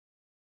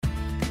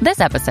This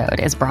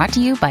episode is brought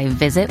to you by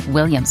Visit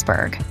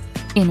Williamsburg.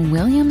 In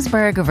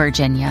Williamsburg,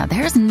 Virginia,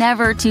 there's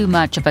never too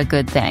much of a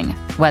good thing.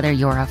 Whether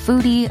you're a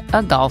foodie,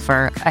 a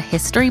golfer, a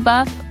history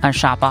buff, a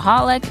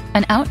shopaholic,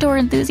 an outdoor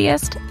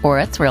enthusiast, or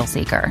a thrill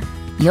seeker,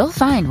 you'll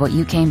find what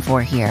you came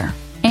for here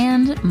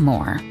and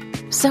more.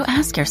 So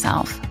ask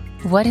yourself,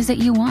 what is it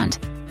you want?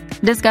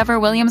 Discover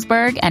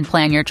Williamsburg and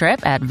plan your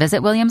trip at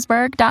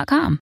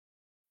visitwilliamsburg.com.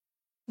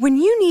 When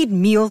you need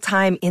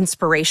mealtime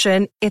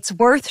inspiration, it's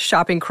worth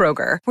shopping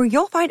Kroger, where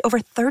you'll find over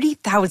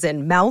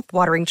 30,000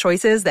 mouth-watering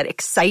choices that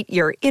excite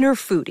your inner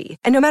foodie.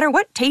 And no matter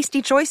what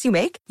tasty choice you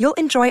make, you'll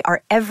enjoy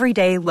our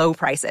everyday low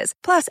prices,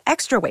 plus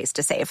extra ways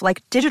to save,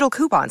 like digital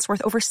coupons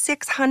worth over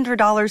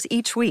 $600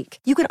 each week.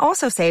 You can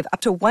also save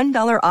up to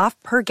 $1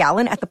 off per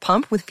gallon at the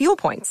pump with fuel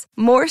points.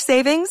 More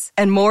savings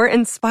and more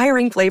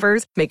inspiring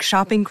flavors make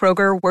shopping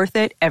Kroger worth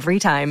it every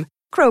time.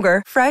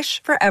 Kroger,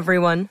 fresh for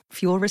everyone.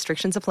 Fuel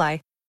restrictions apply.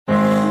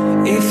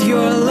 If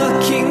you're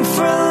looking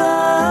for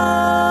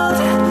love,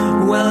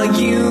 well,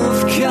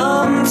 you've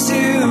come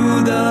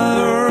to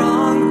the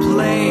wrong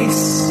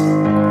place.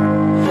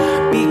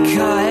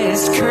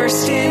 Because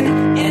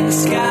Kirsten and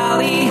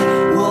Scally,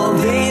 well,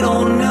 they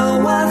don't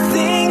know a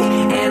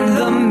thing. And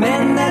the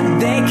men that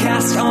they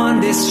cast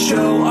on this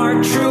show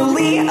are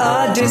truly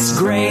a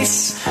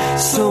disgrace.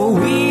 So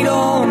we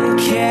don't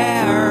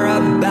care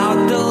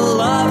about the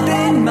love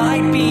that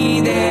might be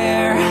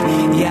there.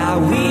 Yeah,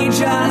 we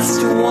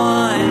just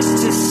want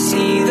to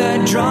see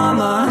the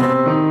drama.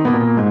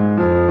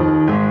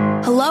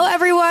 Hello,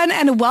 everyone,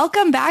 and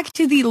welcome back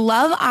to the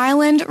Love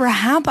Island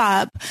Wrap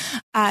Up.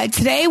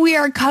 Today we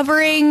are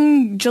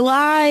covering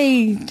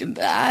July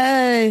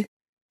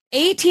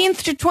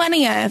 18th to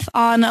 20th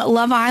on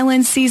Love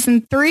Island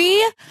Season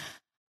 3.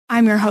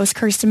 I'm your host,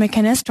 Kirsten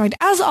McInnes, joined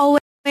as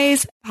always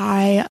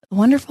by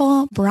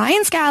wonderful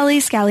Brian Scally.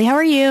 Scally, how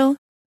are you?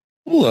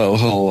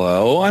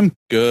 Hello. I'm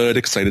good.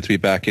 Excited to be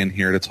back in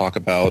here to talk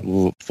about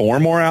 4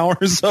 more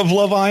hours of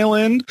Love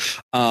Island.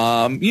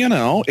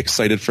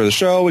 Excited for the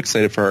show,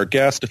 excited for our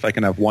guest. If I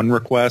can have one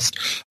request,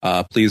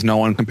 please no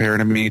one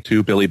comparing me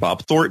to Billy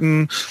Bob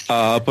Thornton.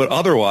 But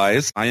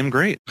otherwise, I am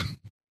great.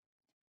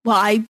 Well,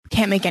 I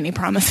can't make any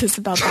promises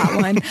about that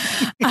one.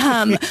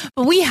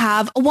 But we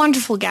have a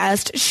wonderful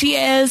guest. She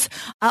is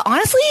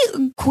honestly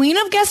queen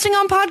of guesting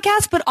on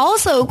podcasts, but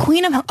also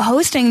queen of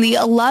hosting the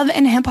Love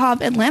and Hip Hop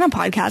Atlanta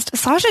podcast.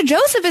 Sasha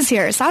Joseph is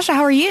here. Sasha,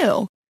 how are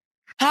you?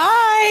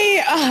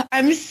 Hi.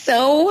 I'm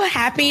so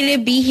happy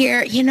to be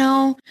here. You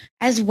know,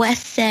 as Wes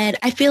said,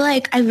 I feel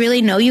like I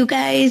really know you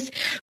guys,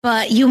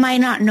 but you might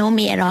not know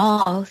me at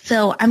all.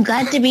 So I'm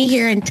glad to be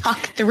here and talk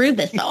through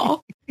this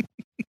all.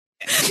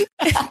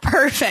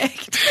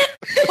 Perfect.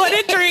 What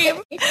a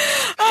dream.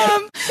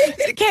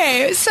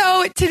 Okay,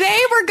 so today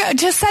we're going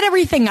to set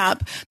everything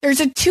up. There's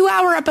a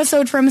 2-hour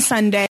episode from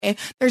Sunday.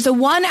 There's a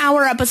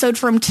 1-hour episode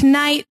from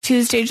tonight,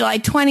 Tuesday, July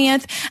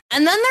 20th.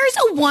 And then there's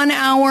a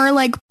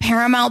 1-hour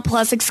Paramount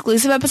Plus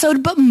exclusive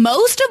episode. But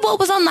most of what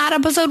was on that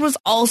episode was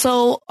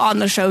also on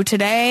the show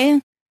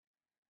today,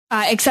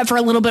 except for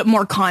a little bit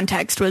more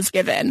context was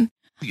given.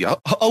 Yeah,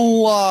 a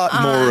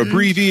lot more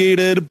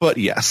abbreviated, but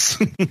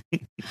yes.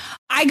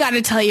 I got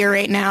to tell you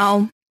right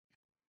now,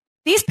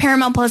 these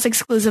Paramount Plus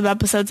exclusive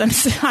episodes,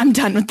 I'm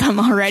done with them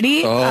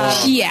already.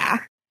 Yeah.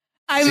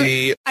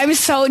 I'm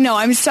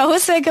so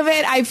sick of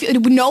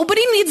it.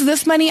 Nobody needs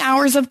this many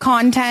hours of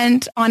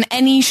content on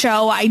any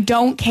show. I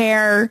don't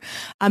care.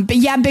 But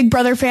yeah, Big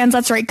Brother fans,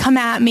 that's right. Come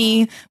at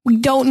me. We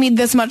don't need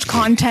this much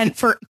content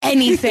for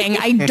anything.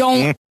 I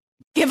don't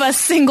give a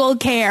single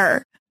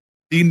care.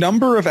 The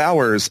number of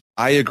hours,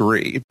 I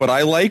agree, but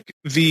I like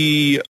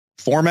the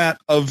format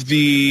of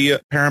the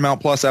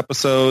Paramount Plus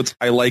episodes.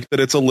 I like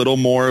that it's a little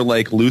more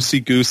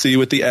loosey-goosey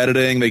with the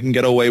editing. They can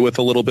get away with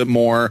a little bit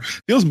more.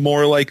 Feels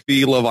more like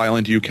the Love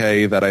Island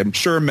UK that I'm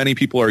sure many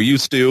people are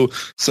used to.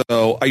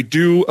 So I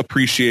do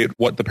appreciate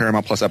what the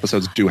Paramount Plus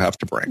episodes do have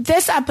to bring.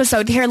 This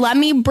episode here, let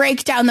me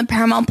break down the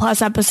Paramount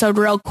Plus episode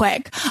real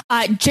quick.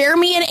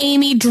 Jeremy and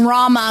Amy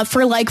drama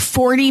for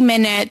 40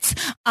 minutes.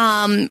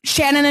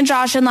 Shannon and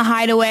Josh in the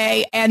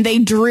hideaway, and they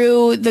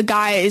drew the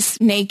guys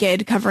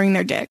naked covering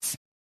their dicks.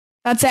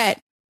 That's it.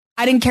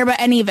 I didn't care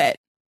about any of it.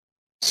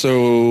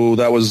 So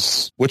that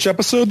was which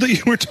episode that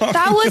you were talking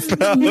about? That was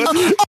all of them.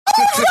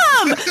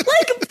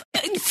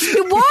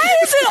 Why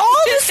is it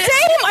all the same?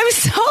 I'm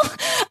so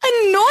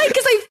annoyed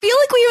because I feel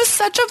like we have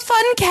such a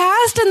fun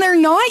cast and they're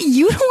not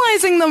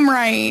utilizing them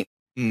right.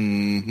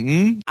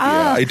 Mm-hmm.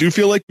 Yeah, I do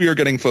feel like we are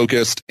getting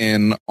focused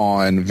in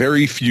on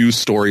very few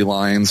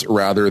storylines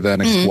rather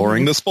than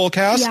exploring this full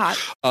cast. Yeah.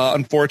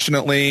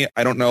 Unfortunately,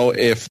 I don't know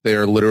if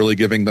they're literally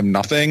giving them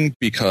nothing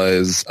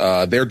because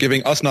they're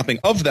giving us nothing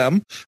of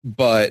them,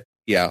 but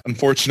yeah,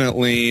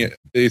 unfortunately,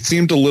 it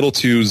seemed a little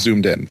too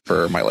zoomed in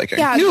for my liking.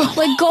 Yeah,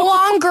 go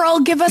on,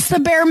 girl, give us the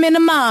bare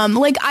minimum.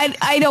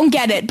 I don't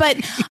get it. But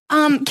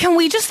can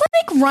we just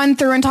run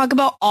through and talk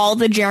about all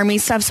the Jeremy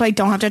stuff so I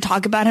don't have to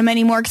talk about him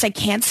anymore because I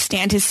can't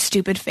stand his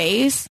stupid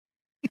face?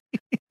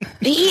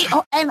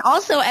 And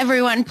also,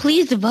 everyone,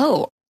 please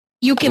vote.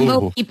 You can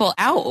vote people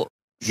out.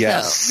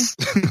 Yes.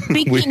 So,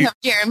 speaking of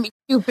Jeremy's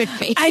stupid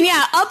face. And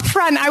yeah, up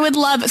front, I would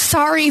love,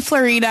 sorry,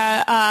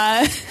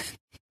 Florida.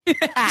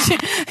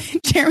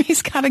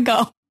 Jeremy's got to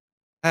go.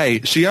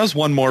 Hey, she has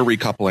one more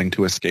recoupling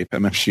to escape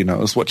him if she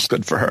knows what's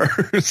good for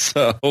her.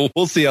 So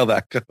we'll see how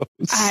that goes.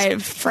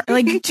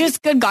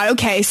 Just good God.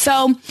 Okay,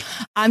 so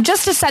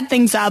just to set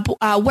things up,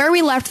 where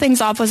we left things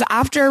off was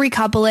after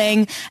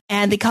recoupling,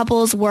 and the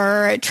couples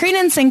were Trina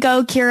and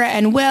Cinco, Kira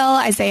and Will,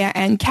 Isaiah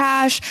and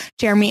Cash,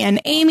 Jeremy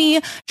and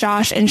Amy,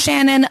 Josh and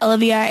Shannon,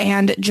 Olivia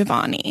and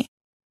Giovanni.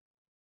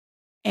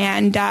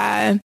 And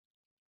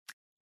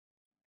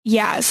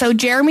so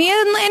Jeremy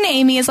and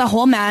Amy is a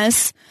whole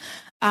mess.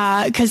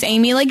 Because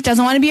Amy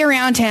doesn't want to be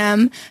around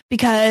him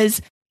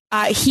because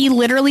he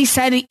literally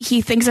said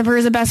he thinks of her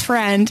as a best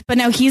friend, but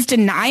now he's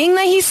denying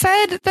that he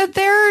said that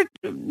they're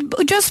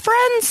just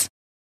friends.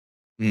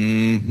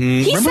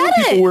 Mm-hmm. He said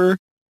it.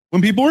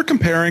 When people were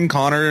comparing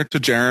Connor to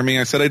Jeremy,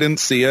 I said I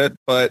didn't see it,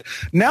 but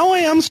now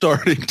I am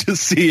starting to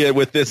see it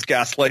with this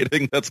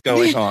gaslighting that's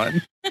going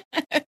on.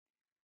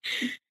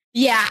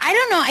 Yeah, I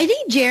don't know. I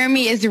think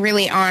Jeremy is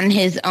really on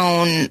his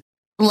own,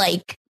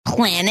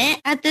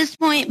 planet at this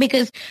point,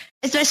 because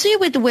especially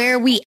with where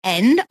we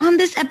end on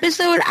this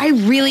episode, I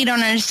really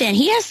don't understand.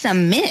 He has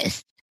some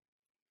missed.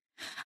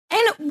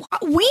 And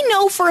we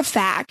know for a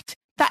fact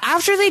that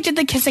after they did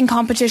the kissing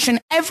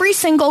competition, every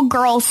single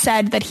girl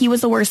said that he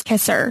was the worst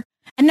kisser.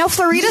 And now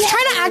Florida's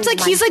trying to act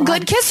like he's a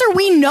good kisser.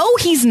 We know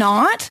he's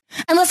not.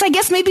 Unless I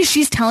guess maybe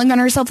she's telling on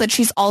herself that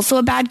she's also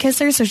a bad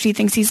kisser, so she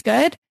thinks he's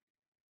good.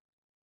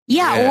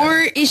 Yeah,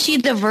 or is she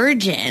the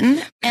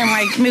virgin?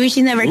 And maybe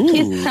she never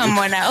kissed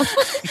someone else.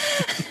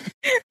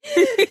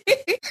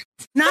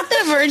 Not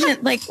the virgin,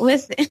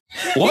 listen.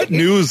 What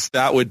news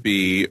that would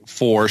be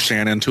for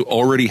Shannon to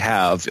already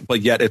have,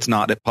 but yet it's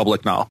not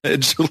public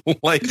knowledge.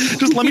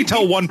 Just let me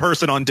tell one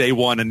person on day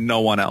one and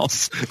no one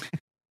else.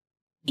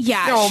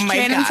 Yeah,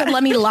 Shannon said,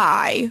 let me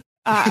lie.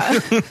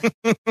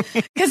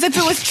 Because if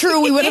it was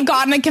true, we would have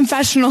gotten a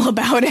confessional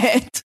about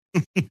it.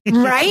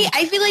 Right?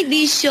 I feel like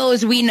these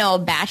shows, we know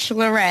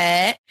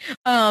Bachelorette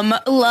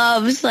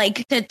loves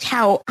to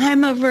tout,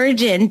 I'm a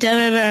virgin, da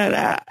da da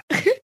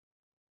da.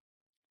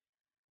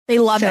 They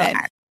love it.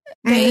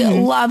 They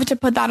love to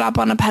put that up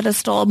on a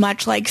pedestal,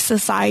 much like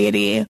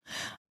society.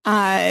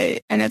 And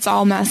it's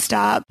all messed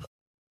up.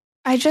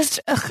 I'm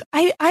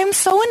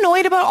so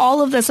annoyed about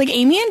all of this.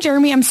 Amy and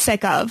Jeremy, I'm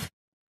sick of.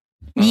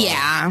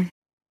 Yeah.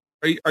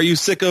 Are you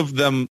sick of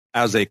them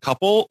as a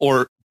couple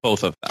or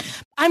both of them?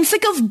 I'm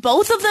sick of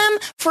both of them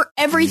for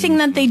everything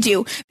that they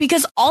do,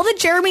 because all that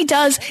Jeremy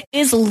does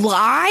is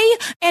lie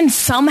and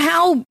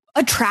somehow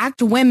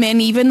attract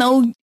women, even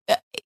though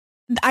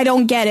I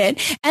don't get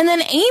it. And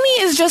then Amy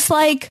is just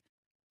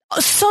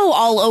so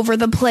all over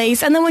the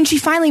place. And then when she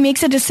finally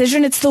makes a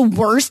decision, it's the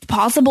worst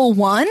possible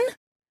one.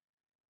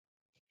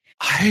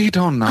 I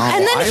don't know.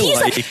 And then I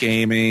like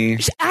Amy.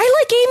 I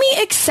like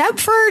Amy, except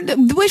for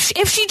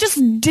if she just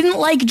didn't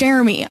like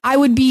Jeremy, I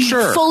would be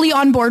fully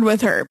on board with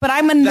her. But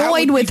I'm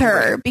annoyed with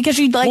her because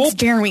she likes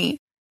Jeremy.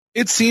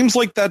 It seems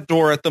like that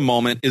door at the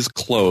moment is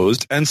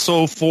closed. And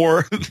so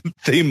for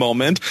the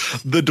moment,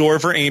 the door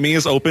for Amy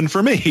is open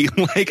for me.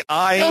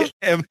 I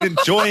am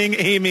enjoying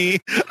Amy.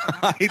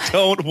 I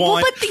don't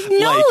want...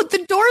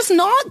 the door's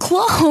not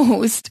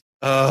closed.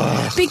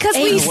 Because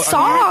we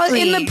saw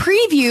in the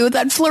preview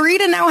that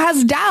Florida now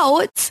has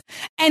doubts.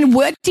 And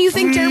what do you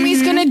think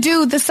Jeremy's going to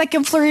do the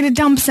second Florida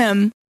dumps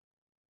him?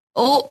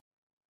 Oh,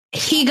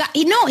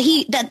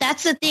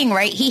 that's the thing,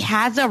 right? He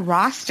has a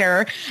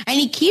roster and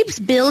he keeps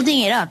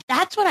building it up.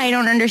 That's what I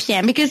don't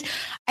understand, because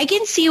I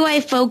can see why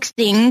folks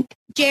think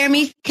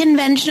Jeremy's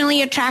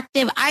conventionally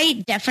attractive.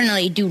 I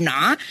definitely do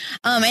not.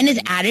 And his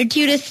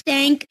attitude is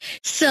stank.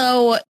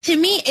 So to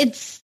me,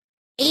 it's,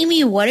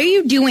 Amy, what are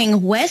you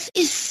doing? Wes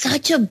is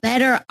such a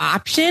better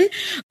option.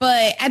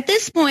 But at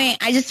this point,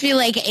 I just feel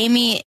like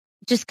Amy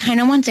just kind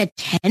of wants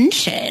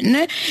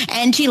attention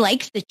and she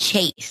likes the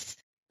chase.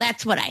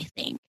 That's what I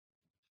think.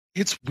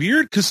 It's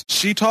weird because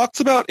she talks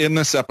about in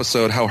this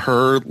episode how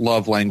her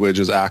love language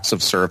is acts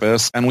of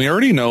service. And we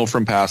already know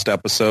from past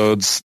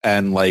episodes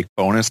and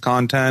bonus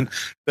content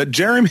that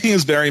Jeremy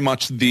is very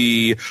much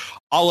the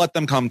I'll let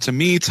them come to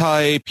me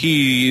type.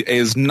 He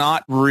is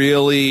not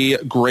really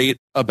great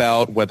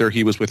about whether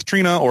he was with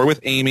Trina or with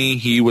Amy.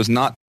 He was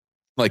not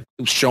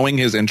showing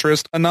his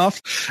interest enough,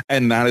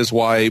 and that is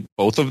why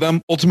both of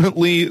them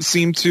ultimately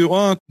seem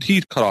to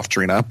he cut off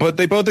Trina, but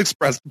they both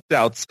expressed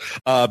doubts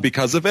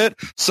because of it.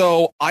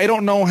 So I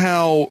don't know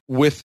how,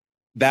 with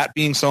that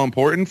being so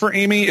important for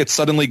Amy, it's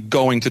suddenly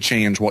going to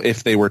change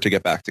if they were to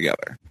get back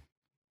together.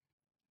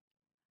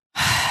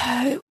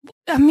 I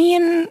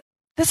mean,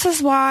 this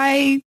is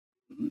why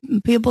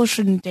people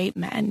shouldn't date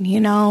men,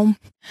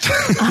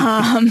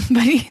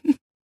 but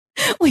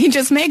we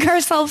just make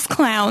ourselves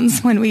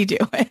clowns when we do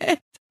it.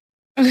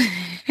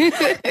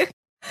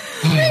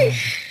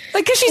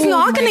 Because she's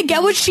not going to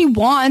get what she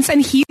wants,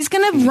 and he's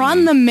going to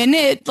run the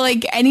minute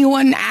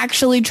anyone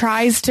actually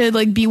tries to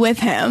be with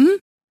him.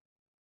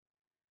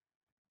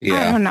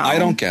 Yeah, I don't know. I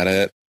don't get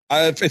it.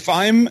 If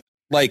I'm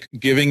like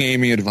giving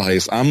Amy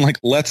advice. I'm like,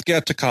 let's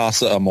get to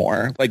Casa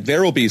Amor. Like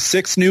there will be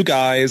 6 new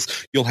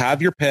guys. You'll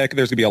have your pick.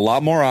 There's gonna be a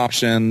lot more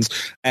options.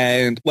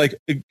 And like,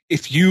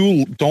 if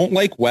you don't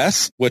like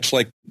Wes, which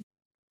like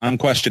I'm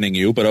questioning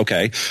you, but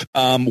okay.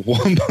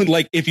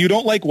 Like if you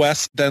don't like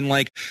Wes, then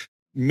like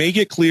make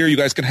it clear you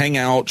guys can hang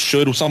out.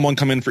 Should someone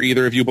come in for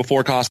either of you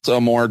before Casa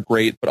Amor,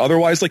 great. But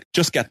otherwise, like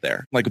just get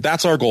there. Like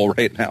that's our goal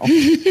right now.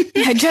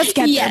 Yeah, just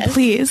get there,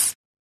 please.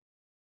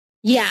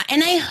 Yeah,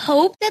 and I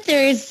hope that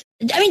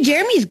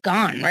Jeremy's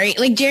gone, right?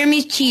 Like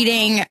Jeremy's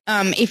cheating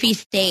if he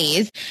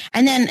stays.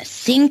 And then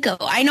Cinco,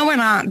 I know we're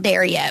not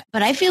there yet,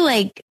 but I feel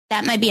like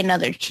that might be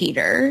another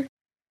cheater.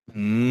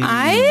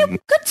 I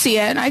could see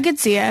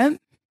it.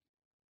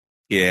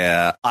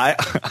 Yeah,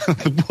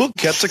 we'll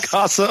get to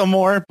Casa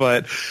Amor,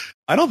 but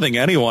I don't think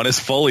anyone is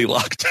fully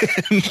locked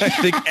in. I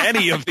think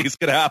any of these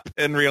could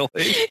happen,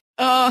 really.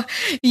 Oh,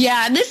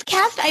 yeah. This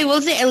cast, I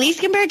will say, at least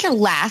compared to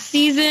last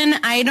season,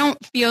 I don't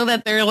feel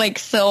that they're like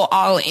so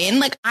all in.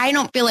 Like, I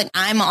don't feel like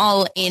I'm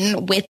all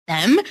in with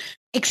them,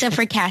 except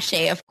for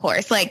Cache, of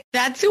course. Like,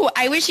 that's who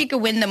I wish she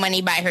could win the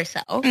money by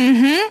herself.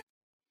 Mm-hmm.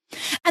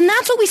 And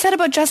that's what we said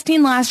about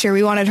Justine last year.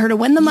 We wanted her to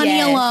win the money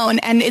alone.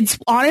 And it's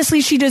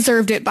honestly, she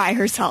deserved it by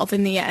herself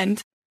in the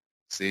end.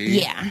 See?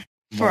 Yeah.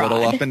 A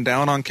little up and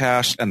down on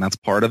Cash, and that's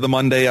part of the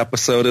Monday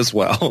episode as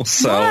well.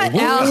 So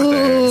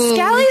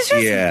Scally's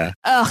just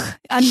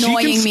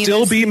annoying me.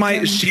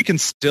 She can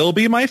still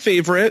be my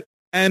favorite.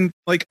 And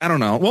like, I don't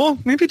know. Well,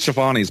 maybe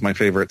Giovanni's my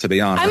favorite, to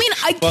be honest. I mean,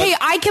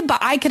 I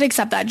could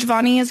accept that.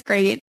 Giovanni is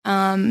great.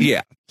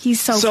 Yeah.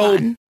 He's so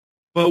fun.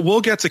 But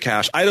we'll get to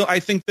Cash. I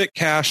think that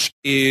Cash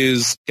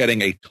is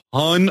getting a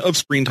ton of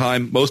screen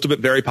time, most of it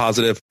very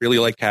positive, really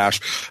like Cash.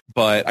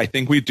 But I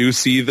think we do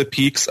see the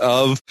peaks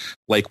of,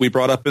 like we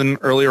brought up in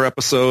earlier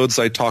episodes,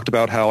 I talked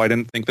about how I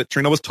didn't think that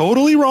Trina was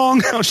totally wrong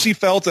how she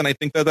felt, and I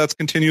think that that's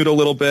continued a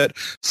little bit.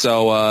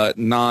 So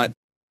not,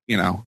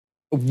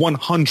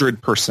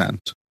 100%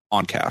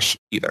 on Cash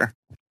either.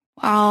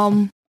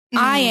 I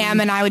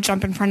am, and I would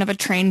jump in front of a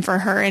train for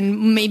her,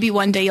 and maybe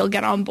one day you'll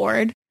get on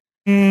board.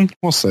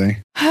 We'll see.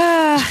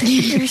 But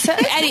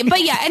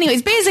yeah,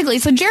 anyways, basically,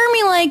 so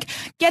Jeremy like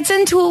gets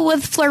into it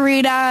with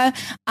Florida.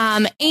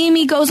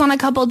 Amy goes on a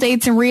couple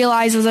dates and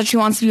realizes that she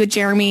wants to be with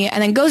Jeremy,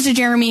 and then goes to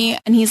Jeremy,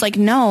 and he's like,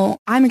 "No,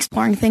 I'm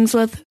exploring things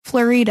with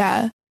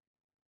Florida."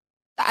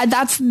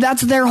 That's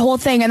their whole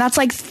thing, and that's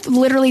like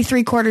literally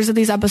 3/4 of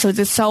these episodes.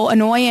 It's so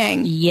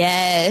annoying.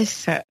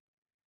 Yes.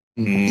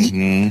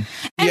 Mm-hmm.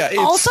 And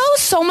also,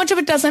 so much of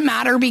it doesn't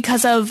matter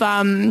because of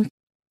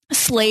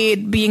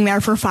Slade being there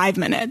for 5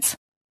 minutes.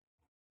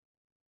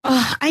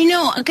 I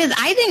know, because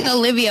I think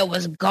Olivia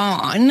was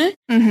gone.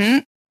 Mm-hmm.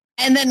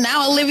 And then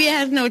now Olivia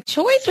has no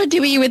choice but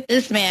to be with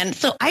this man.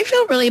 So I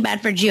feel really bad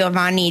for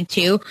Giovanni,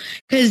 too,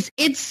 because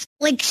it's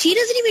like she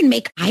doesn't even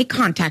make eye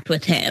contact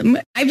with him.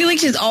 I feel like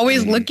she's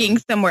always looking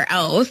somewhere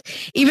else.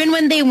 Even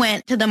when they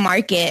went to the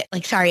market,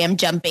 like, sorry, I'm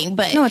jumping,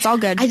 but no, it's all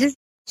good.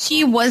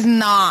 She was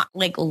not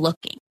like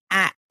looking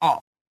at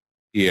all.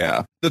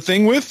 Yeah.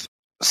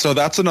 So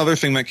that's another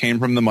thing that came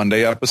from the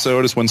Monday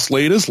episode is when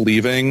Slade is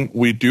leaving,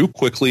 we do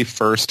quickly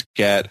first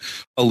get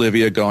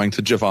Olivia going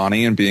to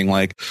Giovanni and being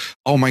like,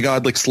 oh my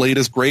God, like Slade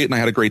is great and I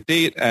had a great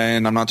date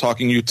and I'm not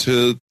talking to you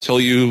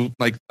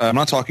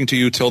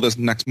till this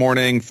next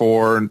morning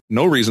for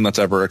no reason that's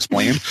ever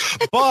explained.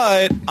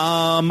 But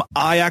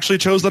I actually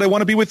chose that I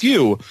want to be with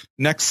you.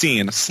 Next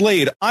scene,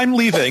 Slade, I'm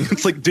leaving.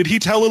 It's like, did he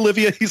tell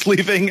Olivia he's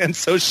leaving? And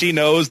so she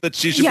knows that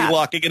she should be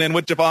locking it in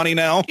with Giovanni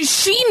now?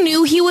 She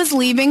knew he was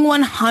leaving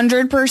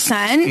 100%.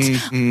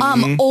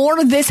 Mm-hmm.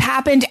 Or this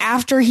happened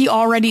after he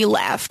already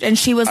left. And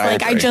she was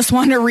like, I just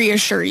want to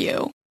reassure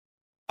you.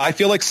 I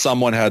feel like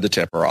someone had to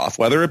tip her off,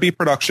 whether it be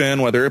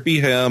production, whether it be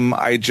him.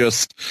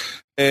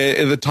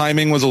 The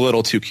timing was a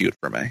little too cute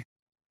for me.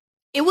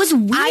 It was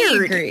weird.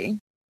 I agree.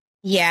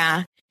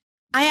 Yeah.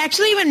 I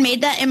actually even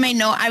made that in my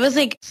note. I was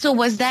like, so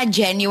was that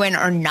genuine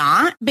or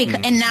not?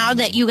 And now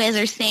that you guys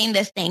are saying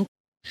this thing,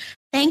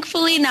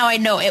 thankfully now I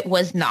know it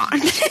was not.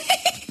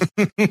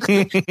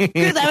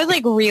 Because I was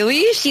like,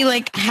 really? She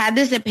like had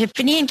this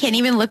epiphany and can't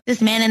even look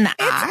this man in the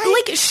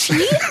eye? Like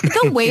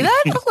the way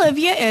that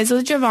Olivia is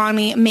with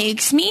Giovanni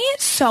makes me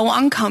so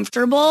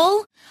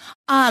uncomfortable.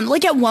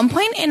 Like at one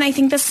point in, I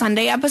think the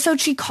Sunday episode,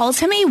 she calls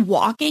him a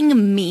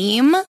walking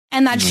meme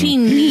and that she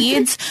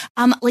needs,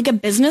 like a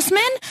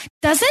businessman.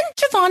 Doesn't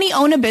Giovanni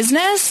own a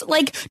business?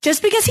 Like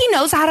just because he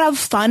knows how to have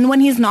fun when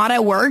he's not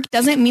at work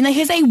doesn't mean that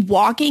he's a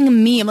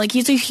walking meme. Like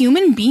he's a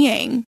human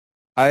being.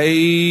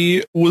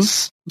 I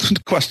was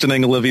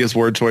questioning Olivia's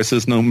word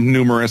choices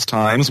numerous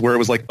times where it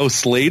was like, oh,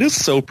 Slade is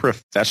so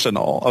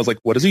professional. I was like,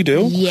 what does he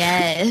do?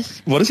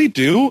 Yes. What does he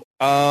do?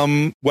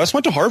 Wes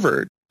went to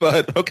Harvard.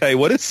 But okay,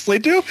 what does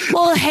Slade do?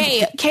 Well,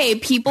 hey,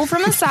 people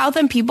from the South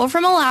and people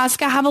from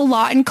Alaska have a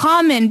lot in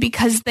common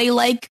because they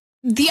like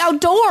the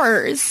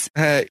outdoors.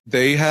 Hey,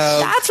 they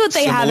have. That's what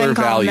they have in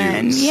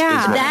common.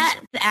 Yeah,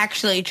 that's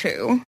actually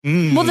true.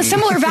 Well, the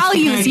similar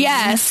values,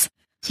 yes.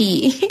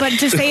 But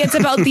to say it's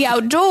about the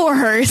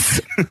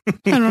outdoors, I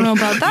don't know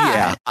about that.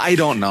 Yeah, I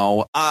don't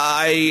know.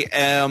 I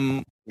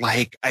am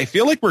like, I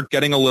feel like we're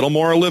getting a little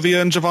more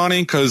Olivia and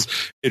Giovanni, because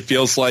it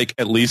feels like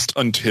at least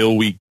until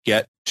we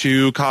get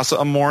to Casa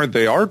Amor,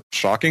 they are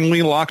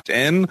shockingly locked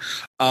in.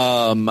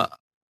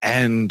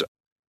 And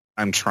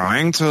I'm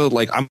trying to,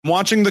 like, I'm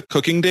watching the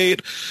cooking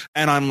date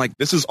and I'm like,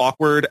 this is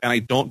awkward and I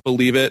don't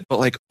believe it. But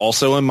like,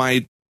 also, am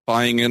I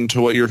buying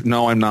into what you're,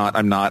 no, I'm not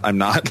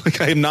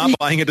like, I'm not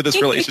buying into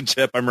this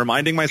relationship. I'm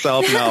reminding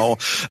myself, no,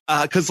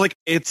 cause like,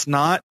 it's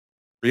not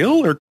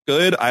real or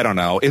good. I don't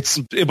know.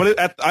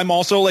 I'm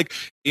also like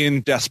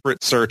in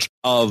desperate search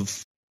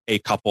of a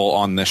couple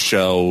on this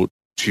show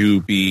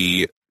to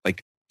be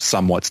like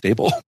somewhat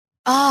stable.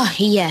 Oh,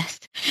 yes.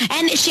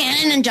 And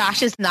Shannon and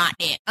Josh is not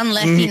it,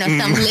 unless,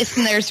 some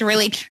listeners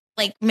really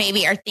like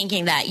maybe are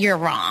thinking that you're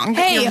wrong.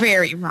 Hey, you're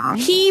very wrong.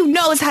 He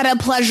knows how to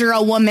pleasure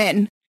a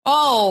woman.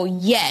 Oh,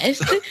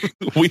 yes.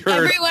 We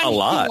heard Everyone a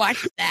lot.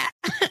 watch that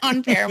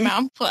on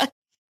Paramount Plus.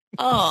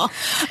 Oh,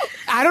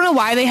 I don't know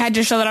why they had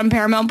to show that on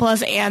Paramount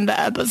Plus and the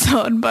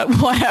episode, but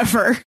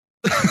whatever.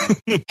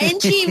 And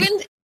she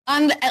even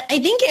I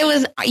think it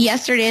was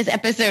yesterday's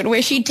episode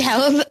where she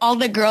tells all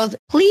the girls,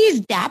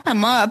 please dap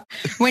him up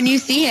when you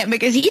see him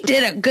because he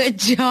did a good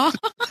job.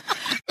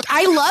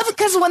 I love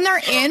because when they're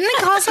in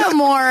Casa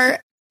Amor,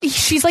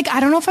 she's like,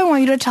 I don't know if I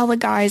want you to tell the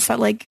guys that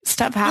like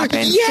stuff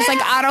happened. Yeah. She's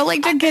like, I don't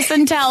like to kiss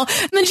and tell.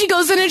 And then she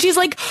goes in and she's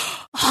like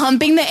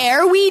humping the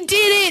air. We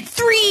did it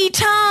 3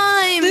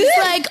 times.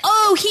 Like,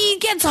 oh, he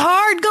gets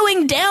hard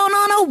going down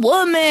on a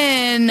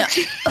woman.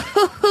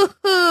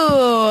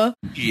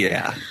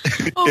 Yeah.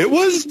 It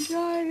was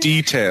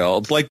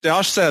detailed. Like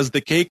Josh says,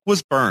 the cake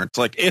was burnt.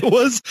 Like it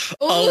was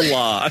a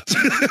lot.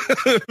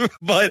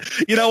 But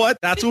you know what?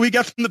 That's what we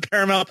get from the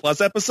Paramount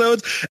Plus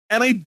episodes.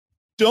 And I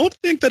don't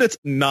think that it's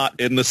not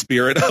in the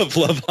spirit of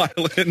Love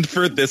Island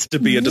for this to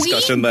be a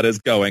discussion that is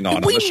going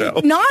on the show.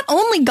 Not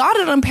only got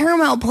it on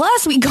Paramount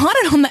Plus, we got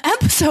it on the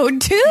episode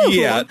too.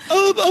 Yeah, a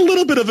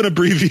little bit of an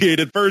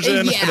abbreviated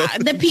version. Yeah,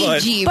 the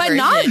PG but version.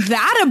 Not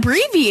that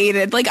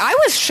abbreviated. Like I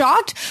was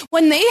shocked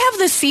when they have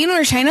the scene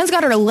where Shannon's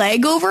got her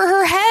leg over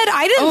her head.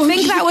 I didn't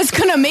think that was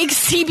going to make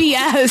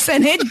CBS,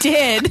 and it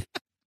did.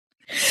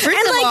 First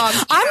and like, all,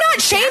 I'm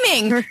not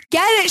shaming.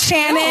 Get it,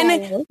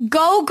 Shannon. No.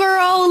 Go,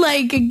 girl.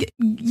 Like,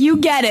 you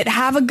get it.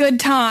 Have a good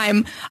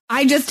time.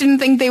 I just didn't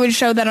think they would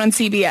show that on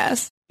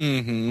CBS.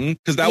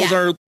 Because that was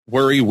our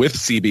worry with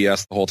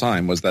CBS the whole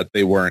time, was that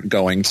they weren't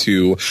going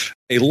to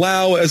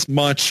allow as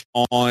much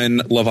on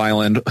Love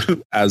Island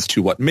as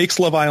to what makes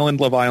Love Island,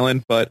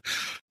 but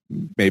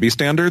maybe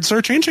standards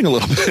are changing a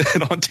little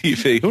bit on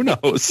TV. Who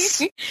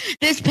knows?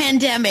 This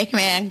pandemic,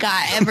 man,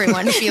 got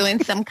everyone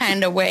feeling some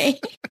kind of way.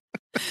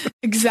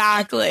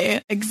 Exactly.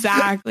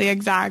 Okay,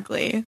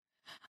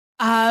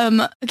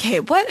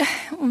 what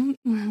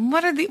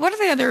are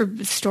the other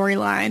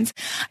storylines?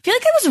 I feel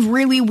like it was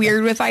really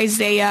weird with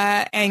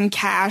Isaiah and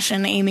Cash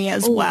and Amy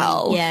as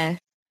well.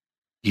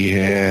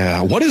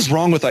 Yeah. What is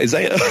wrong with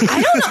Isaiah?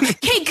 I don't know.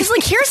 Okay, because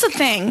like here's the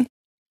thing.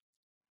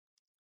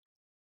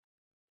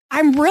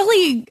 I'm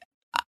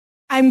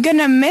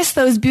gonna miss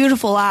those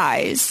beautiful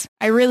eyes.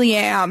 I really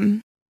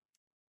am.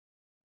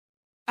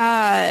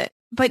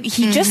 But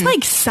he just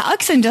like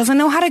sucks and doesn't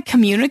know how to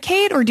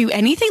communicate or do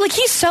anything. Like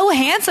he's so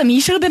handsome. He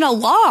should have been a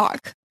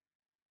lock.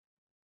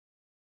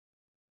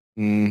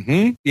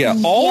 Yeah.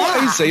 All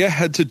Isaiah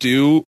had to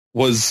do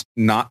was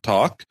not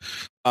talk.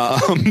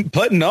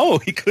 But no,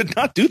 he could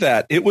not do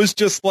that. It was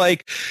just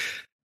like,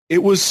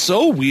 it was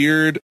so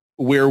weird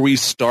where we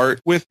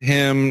start with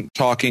him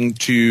talking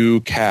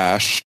to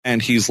Cash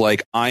and he's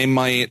like,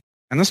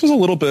 and this was a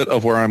little bit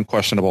of where I'm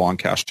questionable on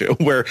Cash too,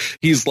 where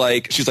she's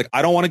like,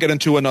 I don't want to get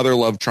into another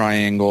love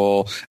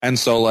triangle. And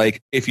so like,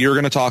 if you're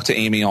going to talk to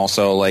Amy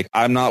also, like,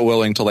 I'm not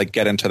willing to like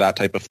get into that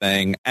type of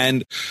thing.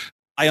 And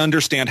I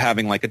understand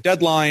having like a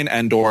deadline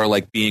and or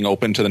like being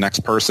open to the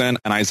next person.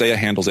 And Isaiah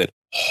handles it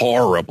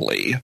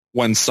horribly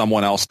when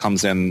someone else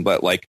comes in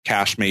that like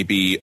Cash may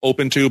be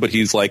open to, but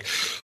he's like,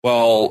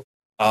 well,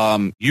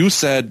 you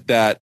said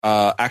that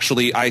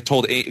actually I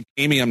told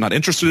Amy I'm not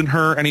interested in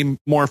her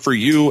anymore for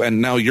you, and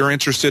now you're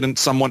interested in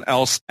someone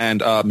else,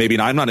 and maybe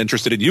I'm not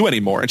interested in you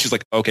anymore. And she's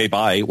like, okay,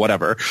 bye,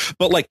 whatever.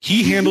 But like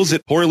he handles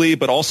it poorly,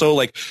 but also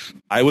like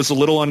I was a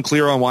little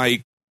unclear on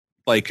why,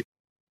 like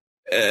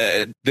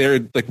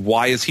they're like,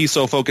 why is he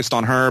so focused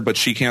on her, but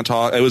she can't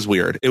talk? It was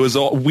weird. It was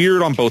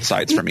weird on both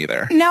sides for me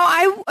there.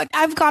 Now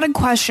I've got a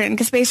question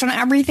because based on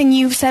everything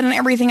you've said and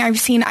everything I've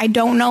seen, I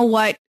don't know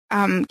what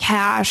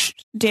Cash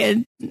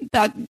did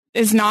that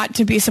is not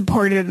to be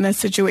supported in this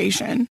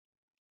situation.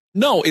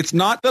 No, it's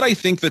not that I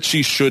think that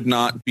she should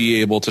not be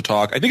able to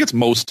talk. I think it's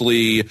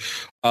mostly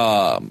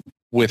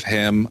with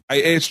him.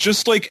 It's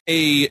just like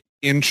a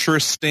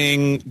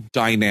interesting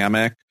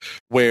dynamic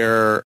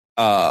where,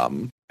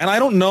 and I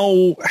don't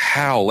know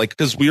how, like,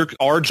 because we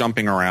are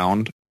jumping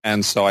around,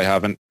 and so I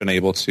haven't been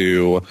able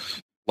to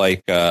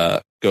like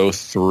go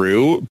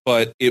through,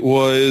 but it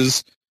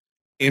was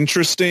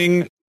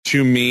interesting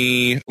to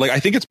me. Like, I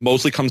think it's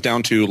mostly comes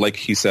down to, like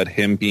he said,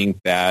 him being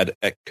bad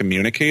at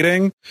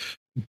communicating,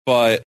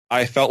 but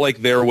I felt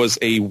like there was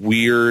a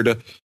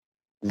weird,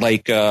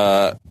 like,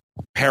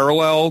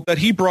 parallel that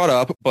he brought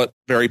up, but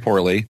very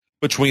poorly,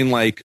 between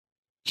like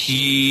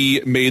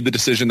he made the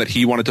decision that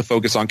he wanted to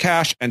focus on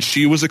Cash and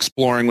she was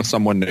exploring with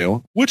someone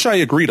new, which I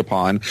agreed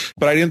upon,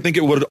 but I didn't think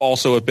it would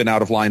also have been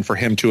out of line for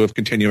him to have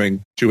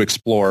continuing to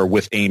explore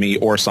with Amy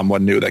or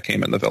someone new that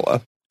came in the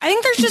villa. I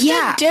think there's just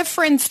a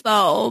difference,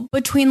 though,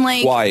 between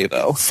like why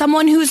though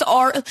someone who's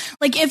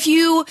like if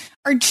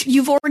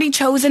you've already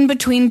chosen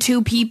between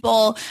two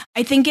people.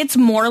 I think it's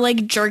more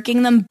like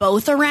jerking them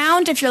both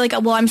around. If you're like,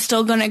 well, I'm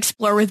still going to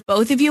explore with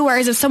both of you.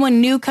 Whereas if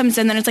someone new comes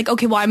in, then it's like,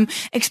 okay, well, I'm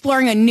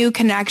exploring a new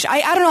connection.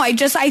 I don't know.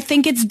 I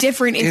think it's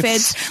different if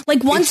it's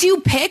like once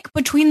you pick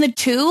between the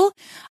two.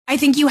 I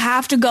think you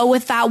have to go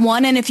with that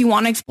one, and if you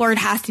want to explore, it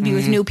has to be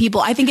with new people.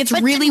 I think it's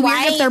really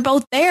weird if they're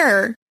both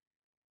there.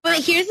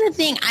 But here's the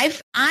thing.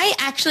 I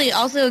actually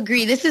also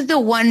agree. This is the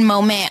one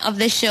moment of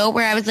the show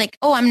where I was like,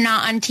 oh, I'm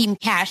not on Team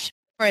Cash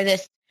for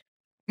this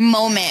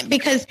moment,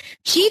 because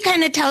she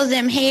kind of tells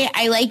him, hey,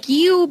 I like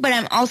you, but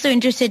I'm also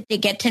interested to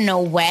get to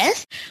know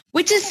Wes,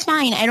 which is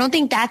fine. I don't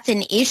think that's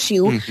an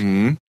issue.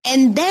 Mm-hmm.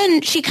 And then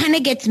she kind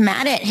of gets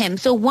mad at him.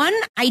 So one,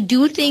 I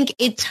do think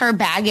it's her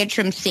baggage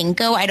from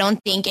Cinco. I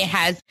don't think it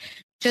has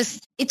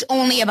it's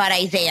only about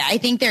Isaiah. I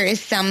think there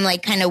is some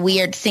like kind of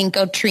weird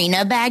Cinco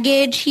Trina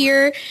baggage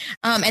here.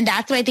 And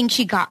that's why I think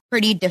she got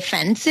pretty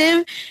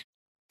defensive.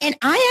 And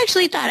I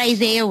actually thought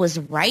Isaiah was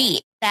right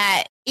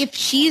that if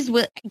she's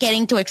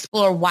getting to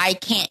explore, why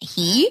can't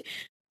he?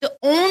 The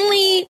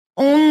only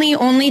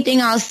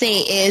thing I'll say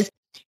is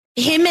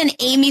him and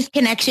Amy's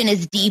connection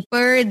is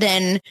deeper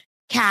than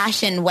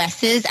Cash and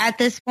Wes's at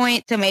this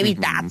point. So maybe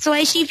that's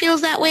why she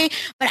feels that way.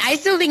 But I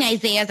still think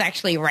Isaiah's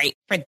actually right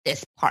for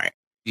this part.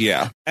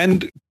 Yeah.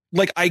 And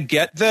like, I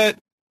get that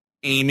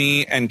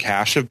Amy and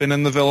Cash have been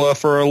in the villa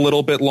for a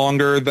little bit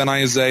longer than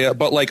Isaiah,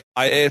 but like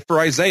for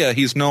Isaiah,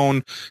 he's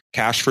known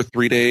Cash for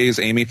 3 days,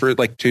 Amy for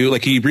like 2.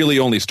 Like he really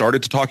only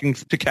started talking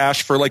to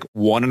Cash for like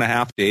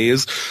 1.5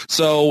 days.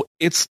 So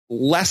it's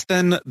less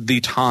than the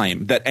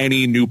time that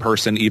any new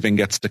person even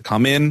gets to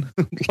come in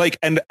like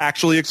and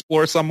actually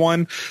explore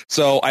someone.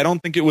 So I don't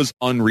think it was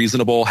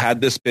unreasonable.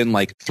 Had this been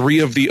like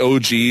 3 of the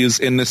OGs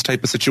in this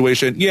type of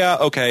situation, yeah,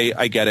 okay,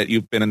 I get it.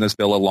 You've been in this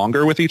villa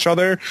longer with each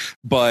other,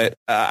 but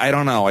I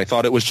don't know. I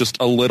thought it was just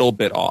a little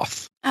bit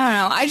off.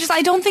 I don't know.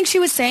 I don't think she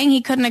was saying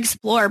he couldn't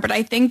explore, but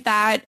I think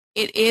that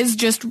it is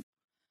just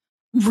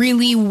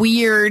really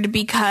weird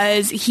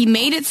because he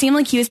made it seem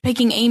like he was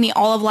picking Amy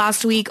all of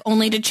last week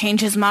only to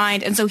change his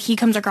mind. And so he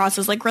comes across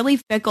as like really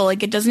fickle.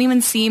 Like it doesn't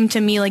even seem to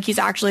me like he's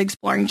actually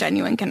exploring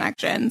genuine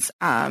connections.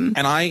 And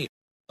I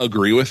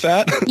agree with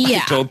that.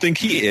 Yeah. I don't think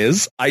he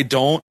is. I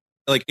don't.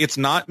 Like, it's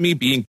not me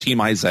being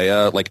Team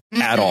Isaiah, like,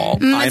 at all.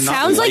 It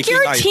sounds like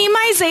you're Team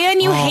Isaiah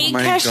and you hate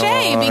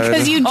Cachet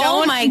because you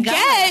don't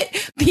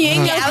get being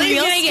a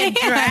real gonna get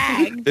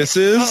dragged. This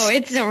is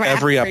it's a wrap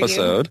every for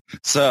episode. You.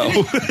 So.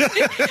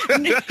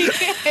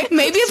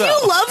 Maybe if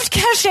you loved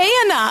Cachet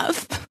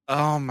enough.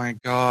 Oh, my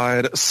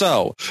God.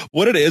 So,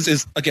 what it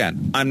is,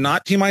 again, I'm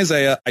not Team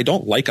Isaiah. I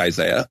don't like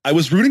Isaiah. I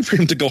was rooting for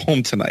him to go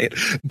home tonight.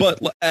 But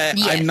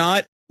I'm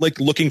not like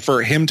looking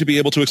for him to be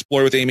able to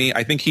explore with Amy.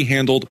 I think he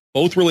handled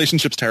both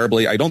relationships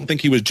terribly. I don't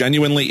think he was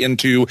genuinely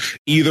into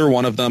either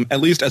one of them, at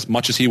least as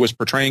much as he was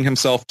portraying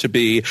himself to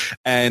be.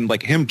 And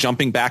like him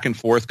jumping back and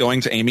forth, going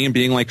to Amy and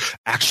being like,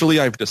 actually,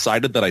 I've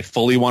decided that I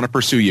fully want to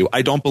pursue you.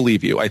 I don't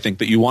believe you. I think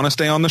that you want to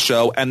stay on the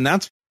show, and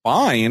that's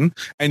fine.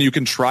 And you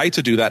can try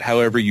to do that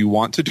however you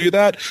want to do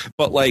that.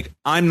 But like,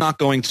 I'm not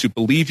going to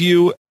believe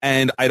you.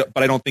 But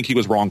I don't think he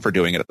was wrong for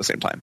doing it at the same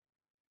time.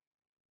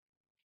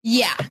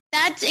 Yeah,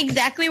 that's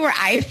exactly where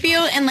I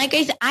feel. And like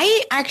I said,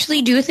 I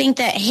actually do think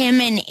that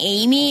him and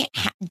Amy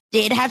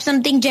did have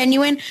something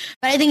genuine,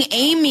 but I think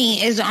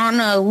Amy is on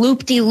a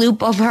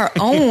loop-de-loop of her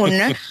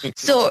own.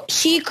 So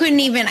she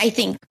couldn't even, I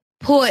think,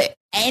 put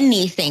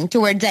anything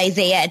towards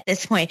Isaiah at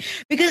this point,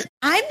 because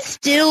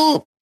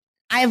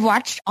I've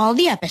watched all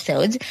the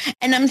episodes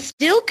and I'm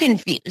still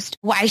confused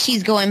why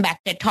she's going back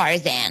to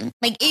Tarzan.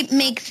 Like, it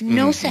makes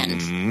no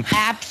sense.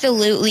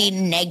 Absolutely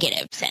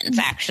negative sense,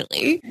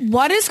 actually.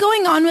 What is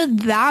going on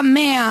with that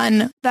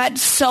man that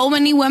so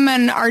many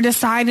women are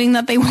deciding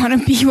that they want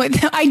to be with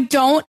him? I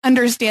don't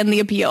understand the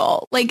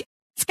appeal. Like,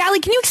 Scally,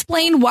 can you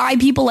explain why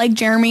people like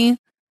Jeremy?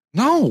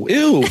 No,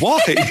 ew,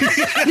 why? Hey,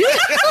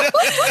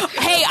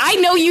 I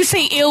know you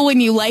say ew when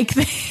you like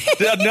this.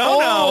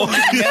 No.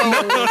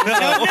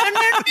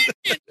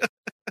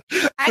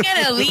 I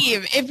gotta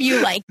leave if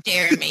you like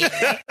Jeremy.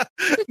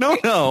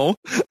 No.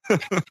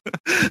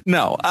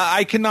 No,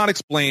 I cannot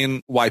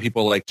explain why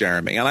people like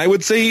Jeremy. And I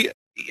would say,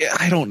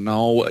 I don't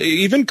know,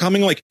 even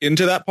coming like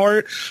into that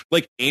part,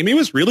 like Amy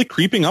was really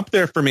creeping up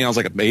there for me. I was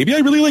like, maybe I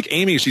really like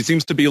Amy. She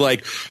seems to be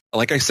like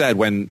I said,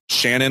 when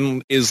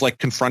Shannon is like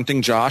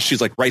confronting Josh, she's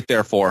like right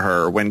there for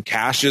her. When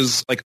Cash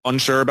is like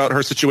unsure about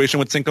her situation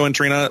with Cinco and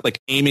Trina, like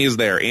Amy is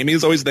there. Amy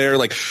is always there,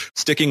 like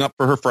sticking up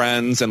for her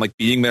friends and like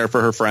being there for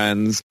her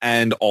friends,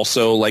 and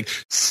also like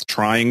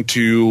trying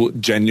to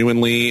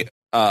genuinely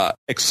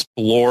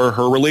explore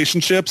her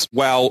relationships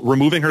while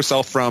removing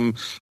herself from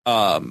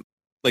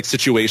like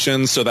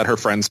situations so that her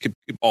friends could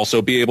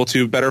also be able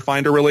to better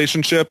find a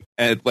relationship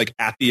and like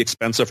at the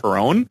expense of her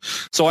own.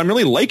 So I'm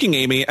really liking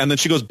Amy. And then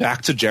she goes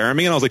back to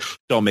Jeremy and I was like,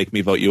 don't make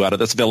me vote you out of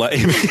this villa,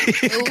 Amy,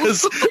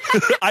 because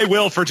I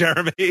will for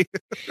Jeremy.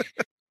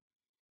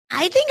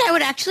 I think I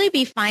would actually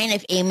be fine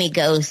if Amy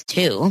goes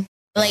too.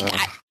 Like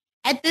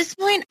at this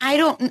point,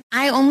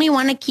 I only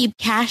want to keep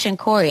Cash and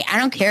Corey. I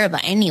don't care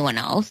about anyone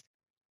else,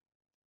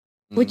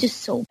 which is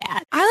so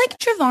bad. I like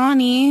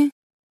Giovanni.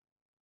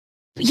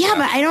 Yeah,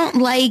 but I don't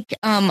like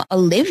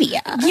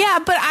Olivia. Yeah,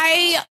 but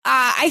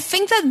I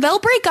think that they'll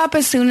break up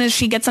as soon as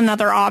she gets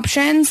another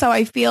option. So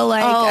I feel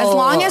like as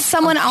long as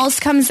someone else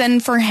comes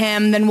in for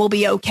him, then we'll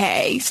be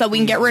okay. So we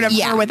can get rid of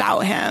her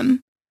without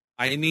him.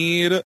 I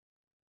need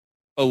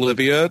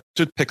Olivia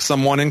to pick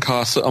someone in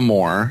Casa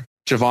Amor.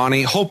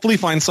 Giovanni hopefully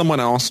find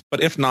someone else,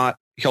 but if not,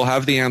 he'll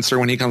have the answer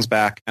when he comes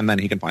back, and then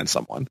he can find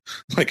someone.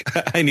 Like,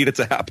 I need it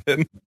to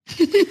happen.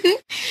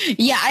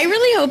 Yeah, I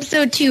really hope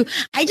so, too.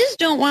 I just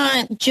don't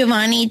want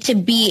Giovanni to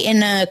be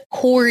in a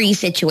Corey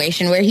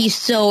situation where he's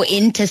so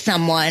into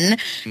someone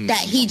that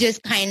he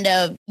just kind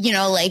of, you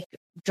know, like,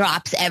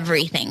 drops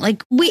everything.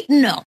 Like,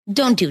 no,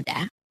 don't do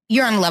that.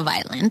 You're on Love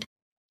Island.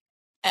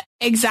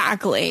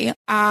 Exactly.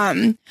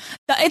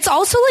 It's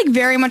also like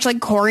very much like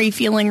Corey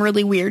feeling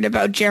really weird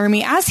about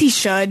Jeremy, as he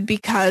should,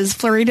 because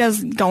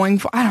Florida's going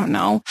for, I don't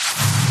know.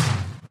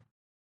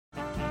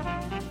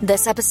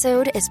 This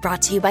episode is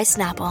brought to you by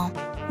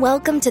Snapple.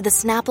 Welcome to the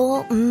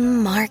Snapple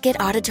Market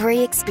Auditory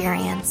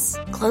Experience.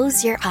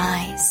 Close your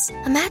eyes.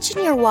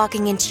 Imagine you're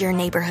walking into your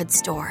neighborhood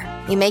store.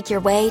 You make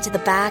your way to the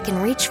back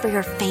and reach for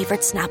your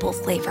favorite Snapple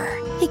flavor.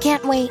 You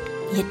can't wait.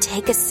 You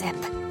take a sip.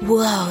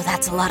 Whoa,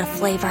 that's a lot of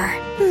flavor.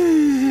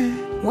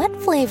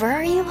 What flavor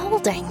are you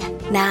holding?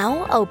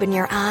 Now open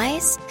your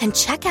eyes and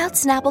check out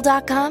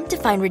Snapple.com to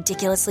find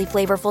ridiculously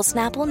flavorful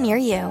Snapple near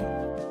you.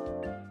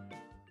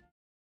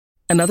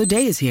 Another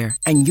day is here,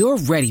 and you're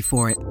ready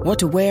for it. What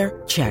to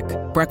wear? Check.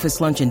 Breakfast,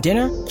 lunch, and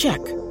dinner?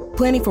 Check.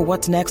 Planning for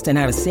what's next and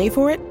how to save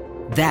for it?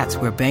 That's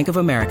where Bank of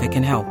America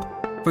can help.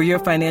 For your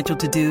financial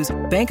to-dos,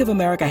 Bank of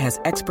America has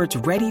experts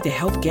ready to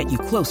help get you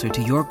closer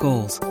to your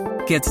goals.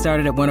 Get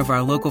started at one of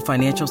our local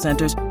financial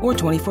centers or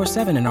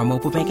 24/7 in our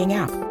mobile banking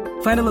app.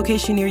 Find a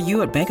location near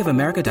you at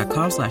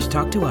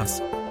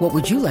bankofamerica.com/talktous. What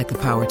would you like the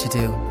power to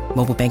do?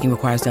 Mobile banking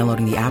requires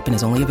downloading the app and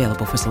is only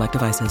available for select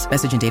devices.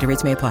 Message and data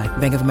rates may apply.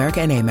 Bank of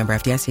America NA, member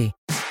FDIC.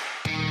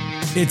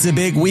 It's a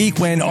big week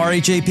when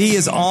RHAP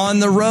is on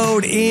the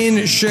road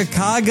in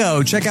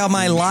Chicago. Check out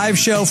my live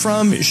show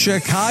from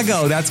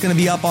Chicago. That's going to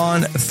be up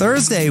on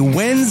Thursday.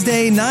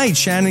 Wednesday night,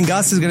 Shannon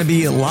Gus is going to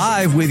be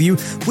live with you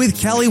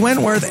with Kelly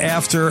Wentworth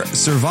after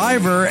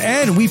Survivor.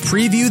 And we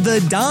preview the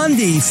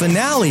Dondi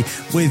finale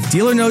with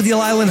Deal or No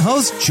Deal Island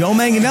host Joe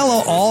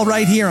Manganiello, all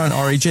right here on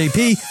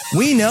RHAP.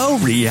 We know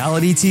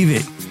reality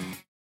TV.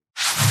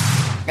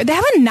 They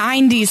have a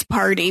 90s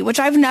party, which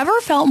I've never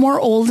felt more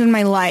old in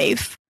my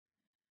life.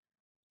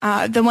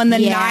 Than when the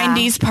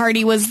 90s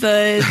party was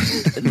the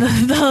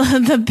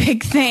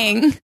big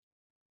thing.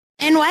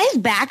 And why is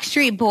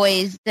Backstreet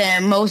Boys the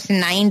most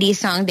 90s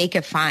song they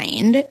could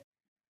find?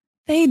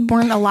 They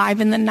weren't alive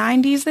in the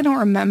 90s. They don't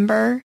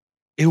remember.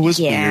 It was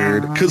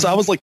weird because I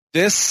was like,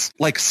 this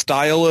like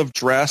style of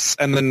dress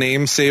and the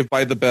name Saved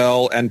by the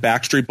Bell and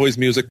Backstreet Boys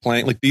music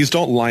playing, like these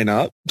don't line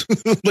up.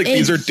 Like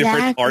these are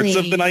different parts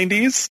of the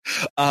 90s.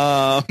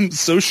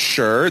 So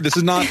sure, this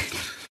is not...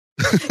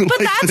 But like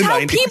that's how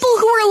 90s. People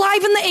who were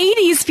alive in the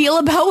 80s feel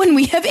about when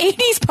we have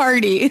 80s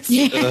parties.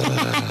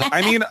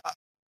 I mean,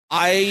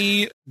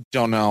 I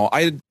don't know.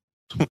 I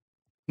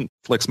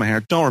flicks my hair.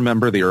 Don't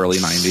remember the early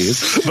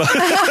 90s. But,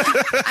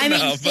 I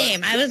mean,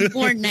 same. I was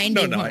born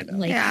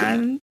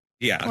 91.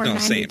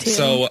 Same.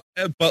 So,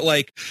 but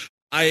like,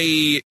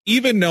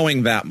 even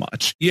knowing that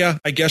much,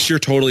 I guess you're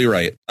totally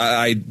right.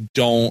 I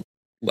don't,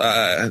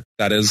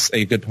 that is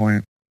a good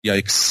point.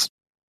 Yikes.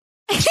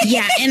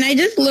 Yeah, and I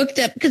just looked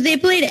up because they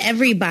played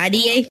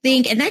Everybody, I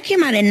think, and that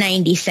came out in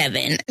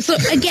 97. So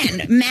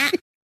again, Matt,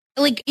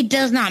 like it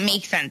does not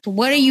make sense.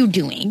 What are you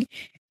doing?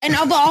 And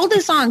of all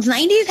the songs,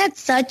 90s had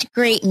such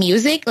great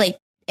music. Like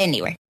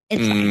anyway,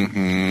 it's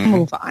fine.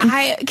 Move on.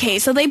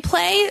 So they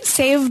play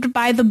Saved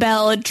by the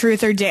Bell,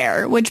 Truth or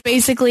Dare, which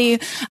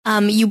basically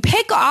you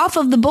pick off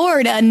of the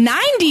board a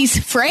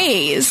 90s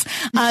phrase.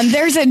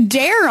 There's a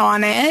dare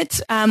on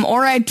it,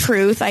 or a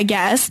truth, I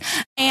guess.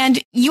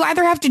 And you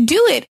either have to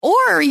do it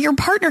or your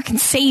partner can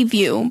save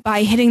you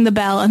by hitting the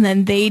bell and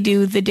then they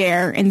do the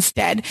dare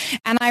instead.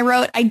 And I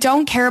wrote, I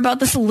don't care about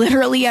this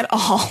literally at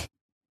all.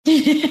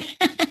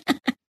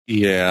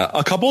 Yeah,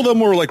 a couple of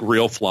them were like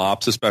real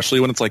flops, especially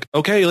when it's like,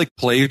 okay, like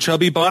play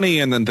Chubby Bunny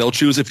and then they'll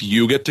choose if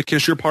you get to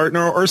kiss your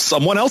partner or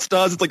someone else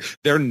does. It's like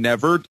they're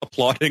never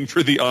applauding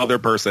for the other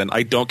person.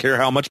 I don't care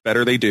how much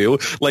better they do.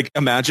 Like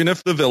imagine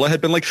if the villa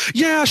had been like,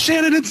 yeah,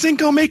 Shannon and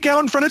Cinco make out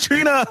in front of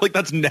Trina. Like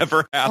that's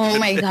never happened. Oh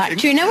my God.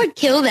 Trina would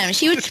kill them.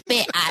 She would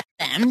spit at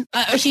them.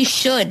 Or she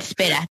should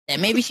spit at them.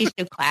 Maybe she's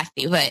too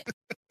classy, but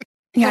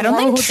yeah, I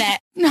don't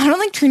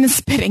think Trina's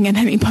spitting at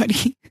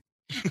anybody.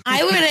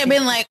 I would have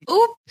been like,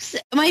 oops,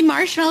 my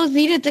marshmallows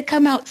needed to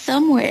come out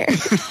somewhere.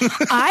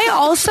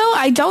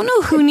 I don't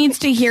know who needs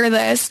to hear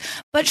this,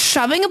 but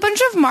shoving a bunch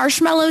of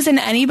marshmallows in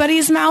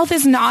anybody's mouth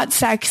is not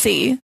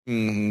sexy.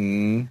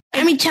 Mm-hmm.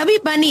 I mean, Chubby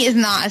Bunny is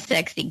not a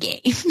sexy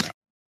game.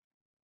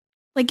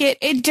 Like,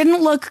 it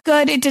didn't look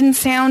good. It didn't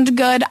sound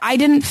good. I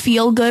didn't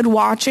feel good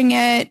watching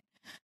it.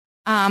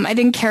 I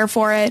didn't care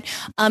for it.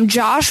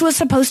 Josh was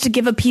supposed to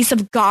give a piece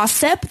of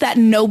gossip that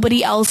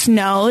nobody else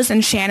knows,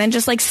 and Shannon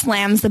just like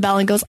slams the bell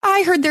and goes,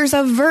 I heard there's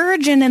a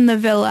virgin in the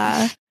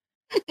villa.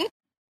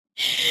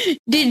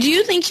 Did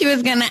you think she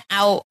was gonna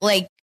out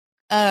like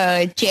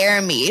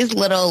Jeremy's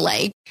little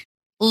like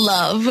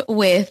love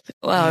with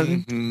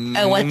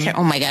what's her,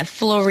 oh my god,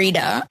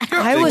 Florida?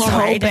 I was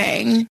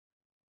hoping.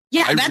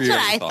 Yeah, that's what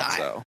I thought.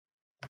 So.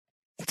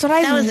 That's what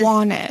I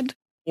wanted.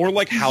 Or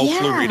like how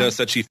Florida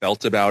said she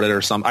felt about it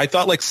or something. I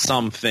thought like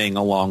something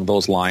along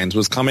those lines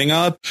was coming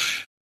up.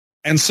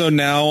 And so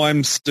now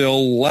I'm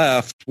still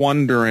left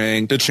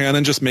wondering, did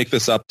Shannon just make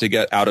this up to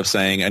get out of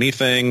saying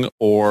anything?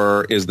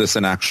 Or is this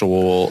an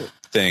actual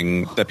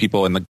thing that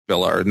people in the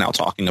villa are now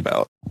talking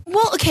about?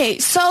 Well, okay,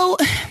 so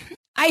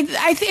I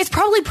think it's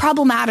probably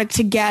problematic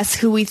to guess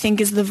who we think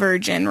is the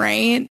virgin,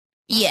 right?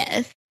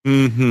 Yes.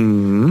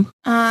 Mm-hmm.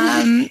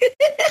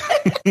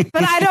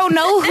 But I don't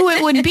know who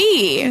it would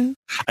be.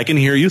 I can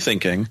hear you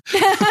thinking.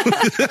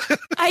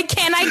 I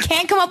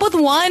can't come up with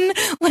one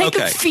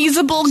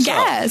feasible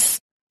guess.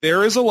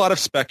 There is a lot of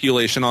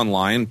speculation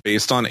online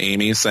based on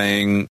Amy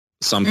saying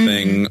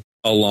something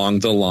along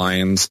the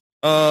lines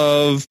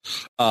of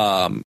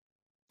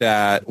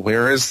that.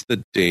 Where is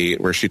the date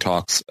where she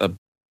talks about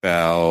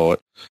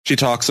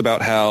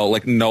how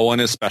like no one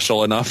is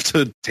special enough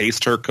to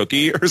taste her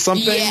cookie or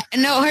something. Yeah,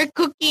 no, her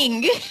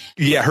cooking.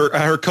 Yeah,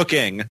 her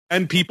cooking.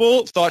 And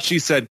people thought she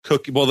said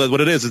cookie. Well,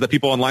 what it is that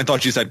people online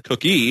thought she said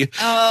cookie.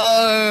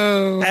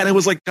 Oh. And it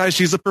was like, guys,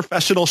 she's a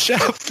professional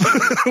chef.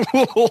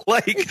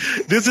 Like,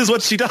 this is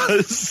what she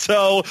does.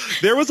 So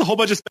there was a whole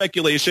bunch of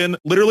speculation,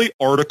 literally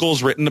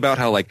articles written about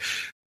how like,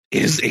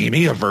 is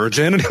Amy a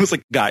virgin? And it was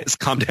like, guys,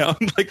 calm down.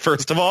 Like,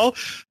 first of all,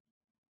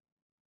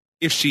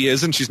 if she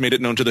is and she's made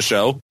it known to the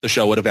show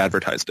would have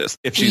advertised this.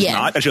 If she's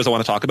not and she doesn't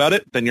want to talk about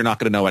it, then you're not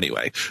going to know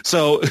anyway.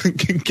 So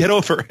get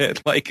over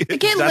it. Like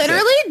it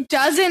literally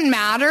doesn't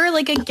matter.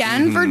 Like,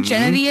 again,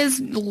 virginity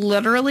is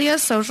literally a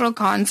social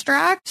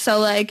construct. So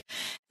like,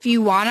 if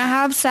you want to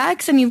have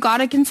sex and you've got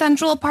a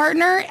consensual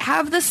partner,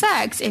 have the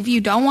sex. If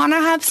you don't want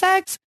to have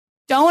sex,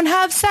 don't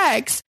have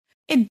sex.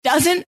 It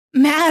doesn't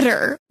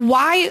matter.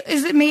 Why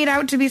is it made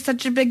out to be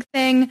such a big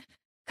thing?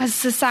 Because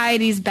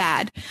society's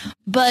bad.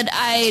 But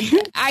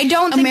I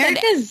don't think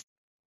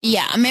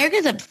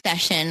America's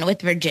obsession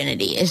with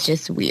virginity is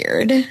just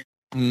weird.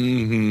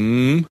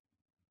 Mm-hmm.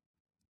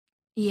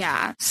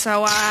 Yeah.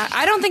 So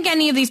I don't think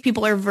any of these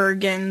people are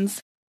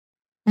virgins.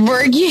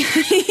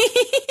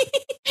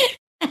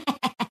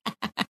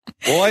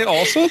 Well, I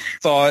also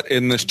thought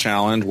in this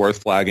challenge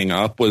worth flagging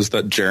up was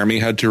that Jeremy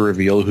had to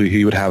reveal who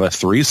he would have a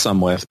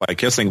threesome with by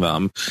kissing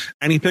them.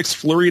 And he picks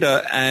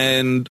Florida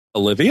and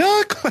Olivia, ?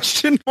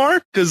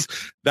 Because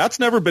that's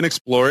never been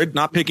explored.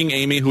 Not picking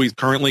Amy, who he's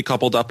currently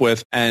coupled up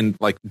with and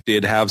like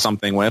did have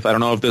something with. I don't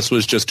know if this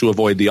was just to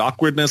avoid the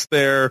awkwardness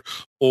there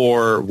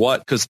or what,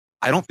 because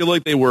I don't feel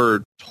like they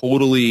were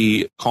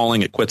totally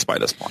calling it quits by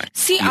this point.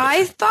 See,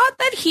 I thought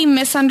that he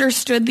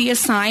misunderstood the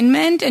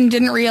assignment and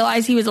didn't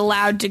realize he was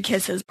allowed to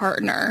kiss his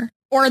partner.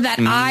 Or that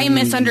I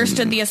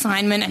misunderstood the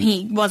assignment and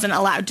he wasn't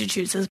allowed to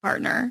choose his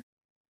partner.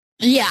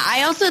 Yeah,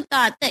 I also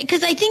thought that,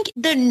 because I think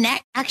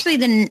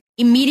the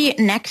immediate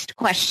next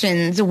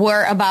questions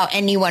were about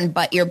anyone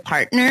but your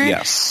partner.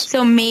 Yes.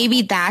 So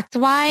maybe that's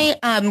why,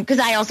 because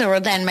I also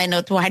wrote that in my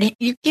notes, why didn't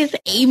you kiss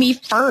Amy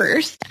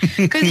first?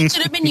 Because it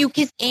should have been you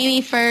kiss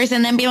Amy first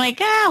and then be like,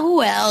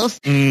 who else?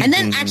 And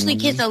then actually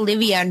kiss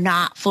Olivia,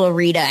 not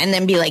Florida, and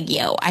then be like,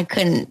 yo, I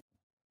couldn't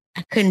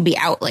be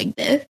out like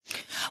this.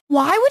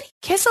 Why would he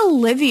kiss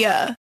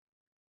Olivia?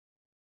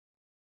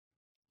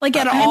 Like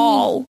at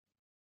all?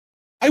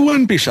 I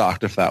wouldn't be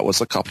shocked if that was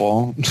a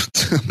couple,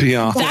 to be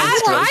honest.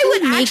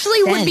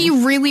 I would be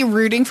really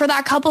rooting for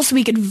that couple so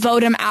we could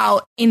vote him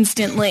out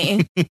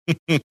instantly.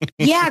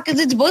 Yeah, because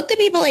it's both the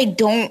people I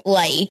don't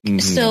like.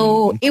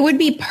 So it would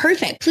be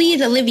perfect. Please,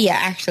 Olivia,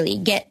 actually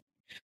get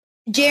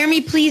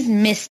Jeremy, please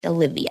miss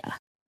Olivia.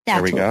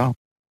 There we go.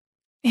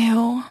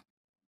 Ew.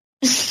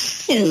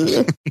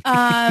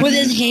 With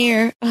his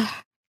hair.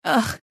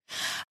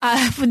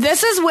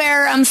 This is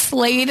where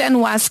Slade and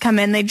Wes come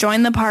in. They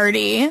join the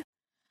party.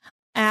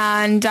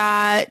 And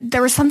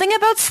there was something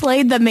about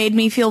Slade that made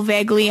me feel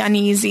vaguely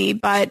uneasy,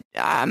 but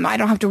I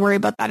don't have to worry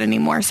about that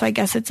anymore, so I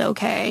guess it's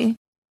okay.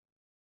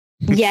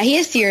 Yeah, he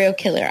has serial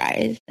killer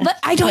eyes. But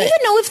I don't even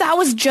know if that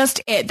was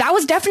just it. That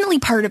was definitely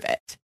part of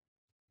it.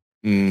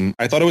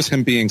 I thought it was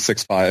him being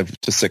 6'5"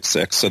 to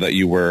 6'6", so that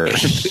you were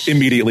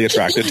immediately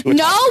attracted to it.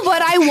 No,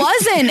 but I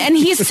wasn't. And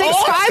he's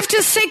 6'5" to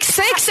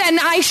 6'6", and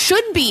I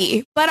should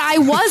be, but I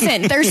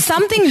wasn't. There's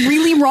something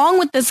really wrong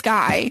with this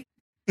guy.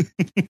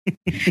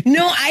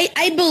 No,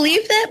 I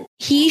believe that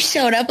he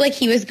showed up like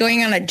he was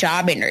going on a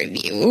job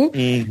interview.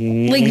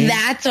 Like,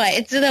 that's why.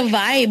 It's the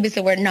vibes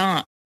that were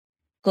not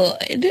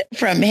good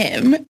from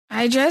him.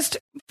 I just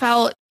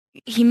felt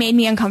he made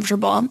me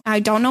uncomfortable. I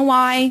don't know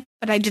why,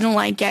 but I didn't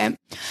like it.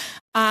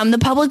 The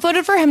public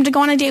voted for him to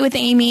go on a date with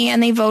Amy,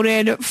 and they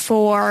voted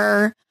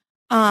for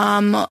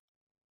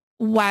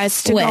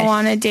Wes to go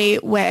on a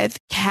date with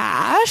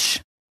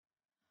Cash.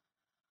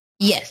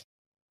 Yes.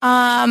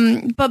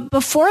 But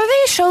before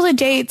they show the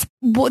dates,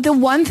 the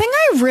one thing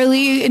I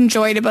really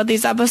enjoyed about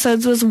these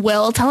episodes was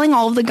Will telling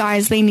all of the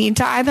guys they need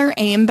to either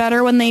aim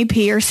better when they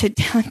pee or sit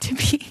down to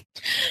pee.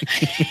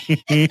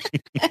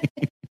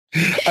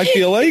 I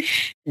feel like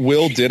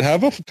Will did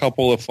have a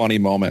couple of funny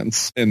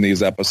moments in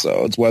these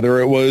episodes,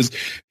 whether it was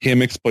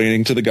him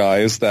explaining to the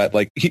guys that,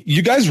 like,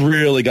 you guys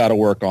really got to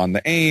work on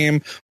the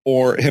aim,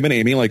 or him and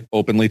Amy, like,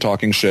 openly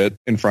talking shit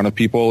in front of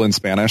people in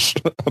Spanish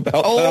about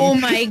them. Oh,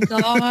 my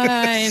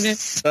God.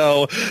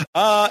 So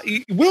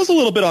Will's a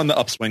little bit on the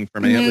upswing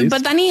for me, at least.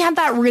 But then he had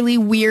that really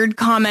weird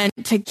comment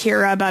to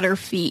Kira about her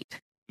feet.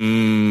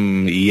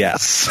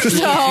 Yes. So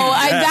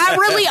that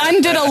really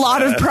undid a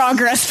lot of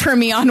progress for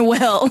me on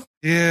Will.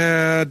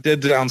 Yeah,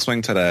 did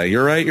downswing today.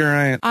 You're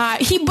right.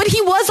 But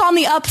he was on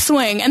the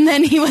upswing, and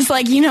then he was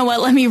like, you know what?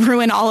 Let me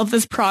ruin all of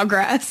this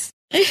progress.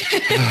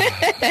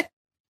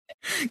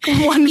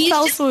 One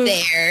fell swoop.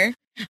 There.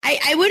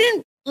 I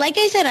wouldn't, like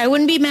I said, I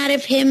wouldn't be mad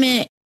if him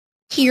and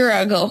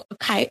Kyra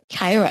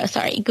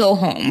go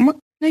home.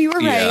 No, you were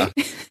right.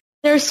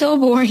 They're so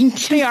boring.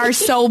 They are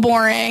so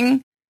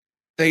boring.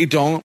 They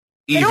don't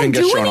even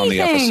get shown on the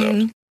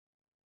episode.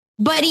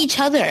 But each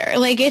other.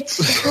 Like, it's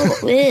so,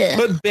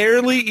 but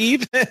barely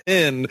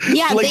even.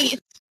 Yeah, like,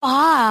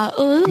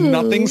 ooh.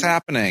 Nothing's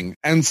happening.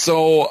 And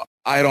so,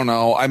 I don't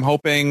know. I'm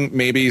hoping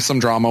maybe some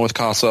drama with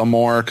Casa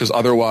Amor, because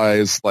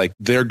otherwise, like,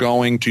 they're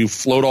going to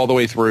float all the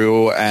way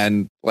through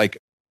and, like,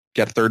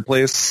 get third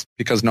place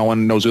because no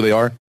one knows who they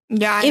are.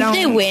 Yeah, if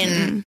they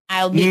win,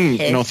 I'll be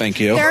pissed. No,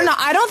 thank you. They're not.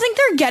 I don't think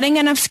they're getting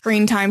enough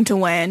screen time to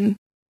win.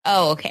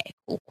 Oh, okay.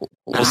 Cool.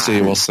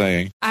 We'll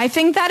see. I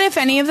think that if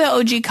any of the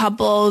OG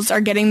couples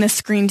are getting the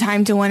screen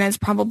time to win, it's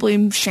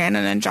probably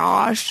Shannon and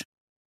Josh.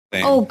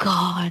 Same. Oh,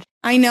 God.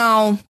 I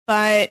know,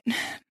 but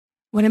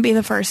wouldn't be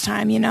the first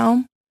time, you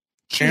know?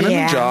 Shannon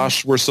and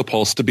Josh were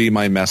supposed to be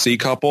my messy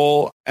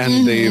couple,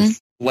 and they've,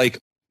 like,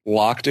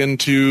 locked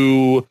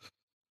into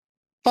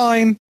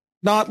fine.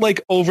 Not,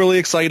 like, overly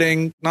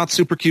exciting, not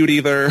super cute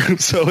either.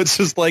 So it's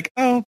just like,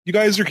 oh, you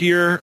guys are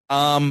here.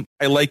 I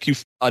like you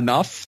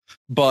enough,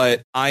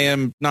 but I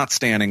am not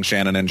standing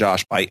Shannon and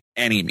Josh by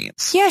any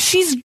means. Yeah,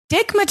 she's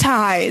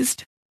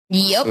dickmatized.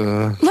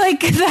 Yep. Like,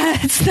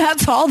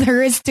 that's all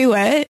there is to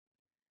it.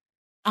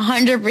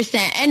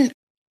 100%.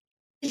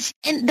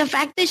 And the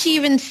fact that she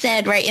even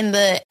said right in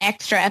the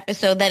extra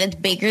episode that it's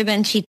bigger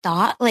than she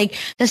thought, like,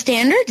 the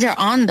standards are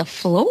on the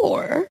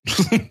floor.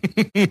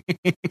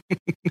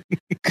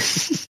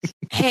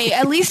 Hey,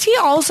 at least he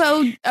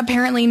also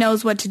apparently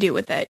knows what to do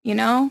with it, you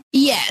know?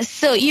 Yes.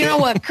 So, you know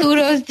what?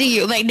 Kudos to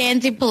you. Like,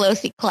 Nancy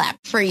Pelosi clap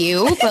for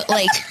you. But,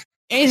 like,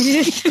 it's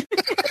just...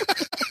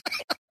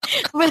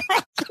 but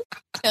I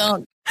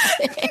don't...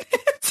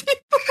 Nancy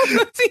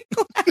Pelosi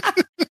clap.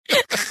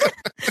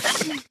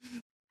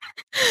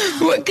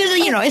 Because,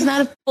 you know, it's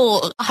not a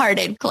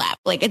full-hearted clap.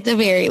 Like, it's a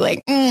very,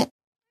 like...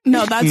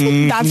 No,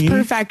 that's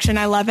perfection.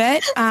 I love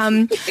it.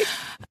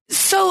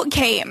 So,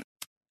 okay...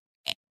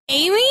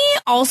 Amy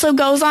also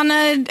goes on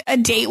a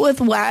date with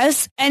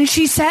Wes, and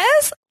she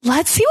says,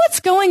 let's see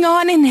what's going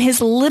on in his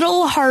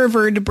little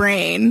Harvard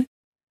brain.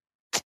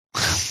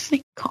 Oh,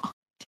 my God.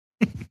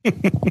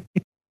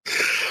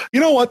 You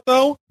know what,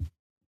 though?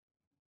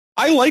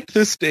 I liked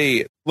this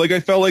date. Like, I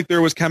felt like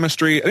there was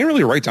chemistry. I didn't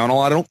really write down a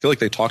lot. I don't feel like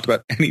they talked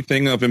about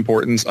anything of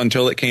importance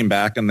until it came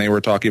back, and they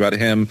were talking about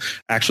him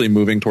actually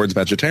moving towards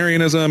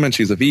vegetarianism, and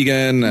she's a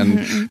vegan,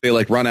 and they,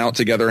 like, run out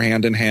together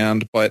hand in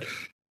hand. But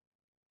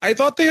I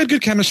thought they had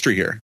good chemistry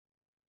here.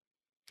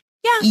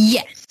 Yeah.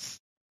 Yes.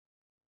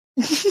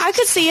 I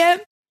could see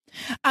it.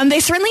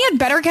 They certainly had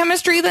better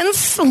chemistry than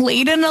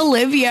Slade and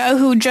Olivia,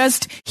 who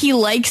he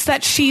likes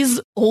that she's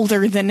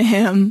older than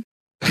him.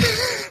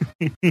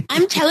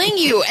 I'm telling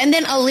you. And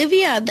then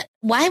Olivia,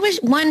 why was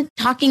one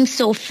talking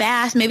so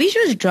fast? Maybe she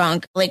was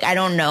drunk. Like, I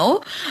don't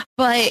know.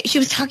 But she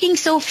was talking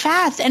so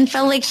fast and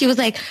felt like she was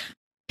like,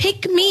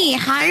 pick me,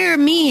 hire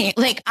me.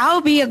 Like,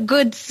 I'll be a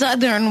good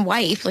Southern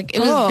wife. Like,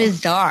 it was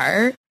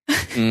bizarre.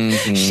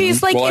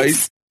 She's like,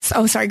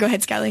 oh, sorry. Go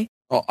ahead, Skelly.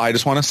 Well, I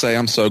just want to say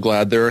I'm so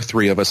glad there are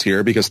 3 of us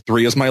here because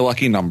 3 is my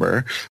lucky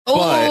number.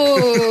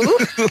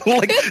 Oh. But,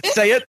 like,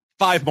 say it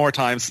 5 more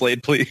times,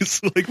 Slade,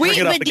 please. Like, wait, bring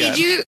it up but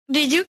again.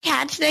 did you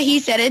catch that he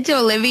said it to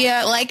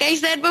Olivia? Like I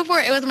said before,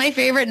 it was my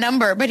favorite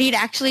number, but he'd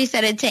actually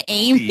said it to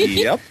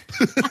Amy. Yep.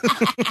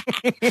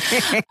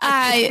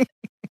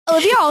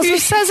 Olivia also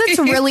says it's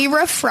really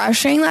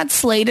refreshing that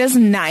Slade is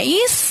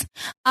nice.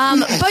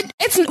 But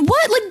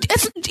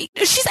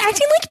she's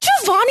acting like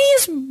Giovanni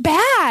is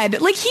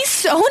bad. Like, he's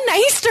so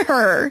nice to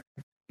her.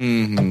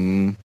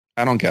 I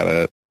don't get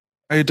it.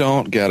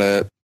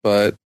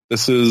 but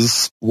this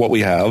is what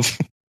we have.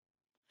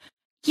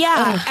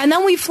 Yeah, and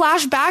then we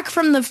flash back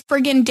from the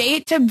friggin'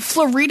 date to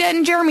Florida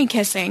and Jeremy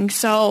kissing.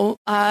 So,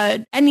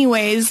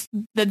 anyways,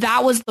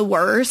 that was the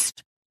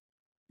worst.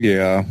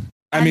 Yeah.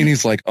 I mean,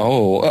 he's like,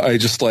 oh, I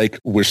just like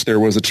wish there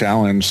was a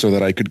challenge so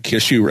that I could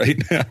kiss you right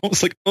now.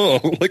 It's like, oh,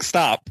 like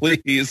stop,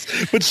 please.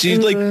 But she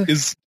like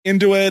is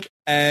into it.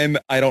 And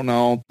I don't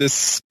know.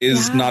 This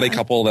is not a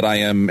couple that I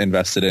am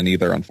invested in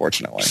either,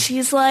 unfortunately.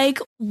 She's like,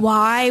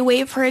 why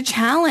wait for a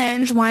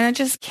challenge? Why not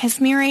just kiss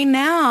me right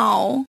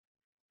now?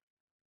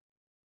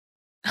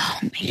 Oh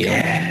my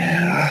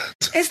God.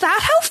 Is that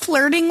how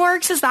flirting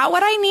works? Is that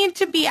what I need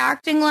to be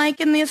acting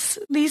like in these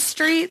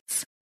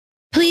streets?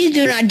 Please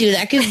do not do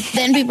that, because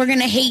then people are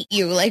going to hate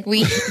you like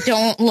we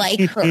don't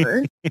like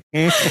her.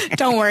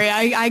 Don't worry.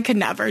 I could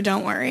never.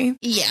 Don't worry.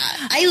 Yeah.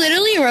 I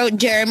literally wrote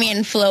Jeremy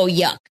and Flo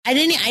yuck. I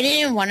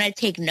didn't want to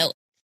take notes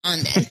on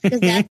this because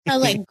that's how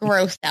like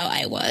grossed out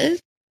I was.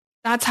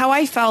 That's how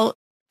I felt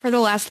for the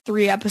last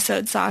 3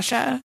 episodes,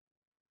 Sasha.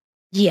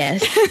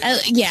 Yes.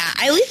 Yeah.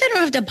 At least I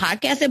don't have to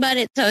podcast about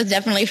it. So I was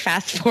definitely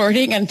fast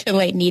forwarding until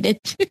I needed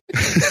to.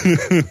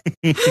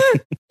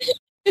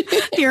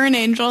 You're an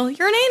angel.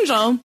 You're an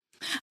angel.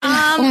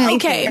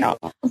 Okay.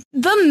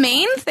 The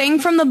main thing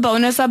from the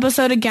bonus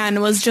episode again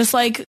was just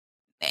like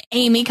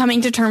Amy coming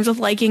to terms with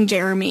liking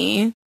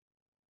Jeremy.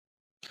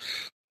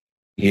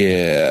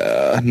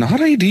 Yeah,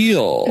 not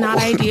ideal. Not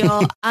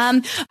ideal.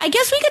 I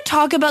guess we could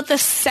talk about the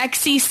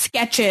sexy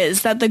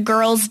sketches that the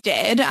girls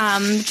did.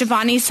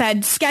 Giovanni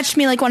said, sketch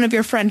me like one of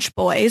your French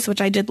boys, which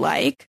I did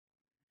like.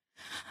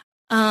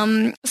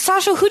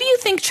 Sasha, who do you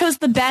think chose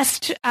the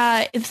best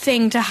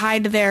thing to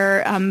hide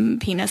their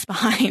penis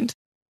behind?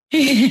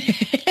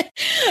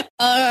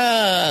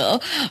 I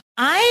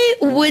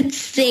would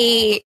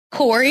say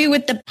Corey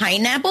with the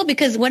pineapple,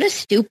 because what a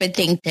stupid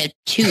thing to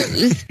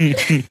choose.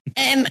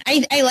 And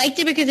I liked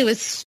it because it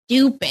was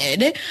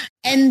stupid.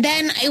 And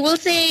then I will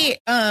say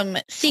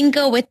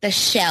Cinco with the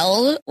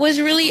shell was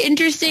really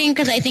interesting,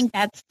 because I think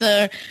that's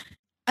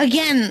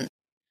again,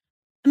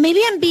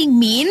 maybe I'm being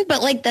mean,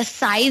 but like the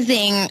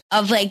sizing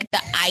of like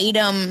the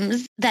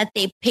items that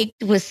they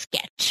picked was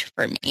sketch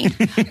for me.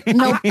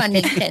 No pun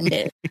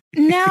intended.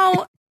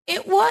 Now,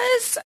 it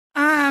was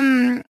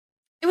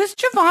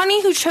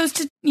Giovanni who chose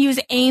to use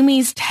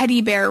Amy's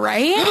teddy bear,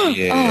 right?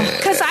 Yeah.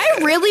 Because I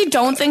really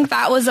don't think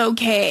that was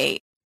okay.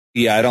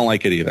 Yeah, I don't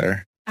like it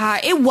either.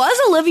 It was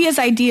Olivia's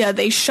idea.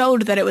 They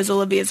showed that it was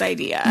Olivia's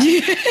idea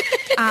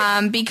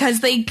because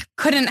they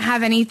couldn't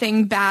have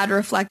anything bad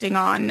reflecting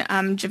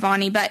on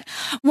Giovanni. But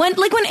when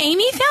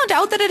Amy found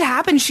out that it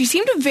happened, she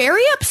seemed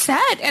very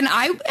upset, and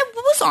I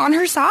was on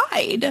her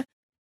side.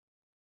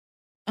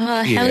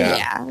 Hell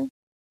yeah.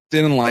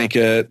 Didn't like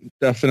it.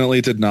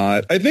 Definitely did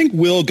not. I think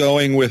Will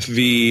going with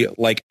the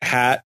like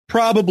hat,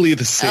 probably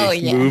the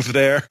safe move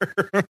there.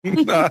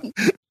 Again,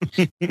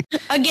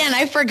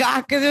 I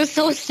forgot because it was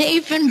so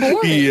safe and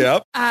boring.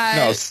 Yep.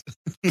 No,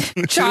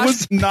 it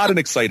was not an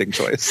exciting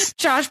choice.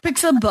 Josh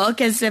picks a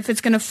book as if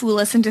it's going to fool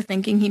us into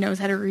thinking he knows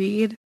how to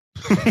read.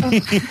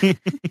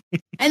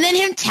 And then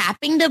him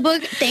tapping the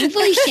book.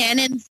 Thankfully,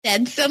 Shannon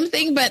said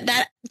something, but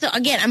so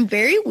again, I'm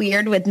very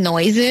weird with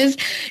noises.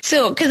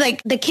 So, because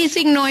like the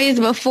kissing noise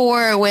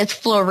before with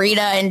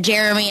Florida and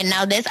Jeremy, and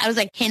now this, I was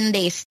like, can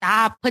they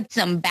stop? Put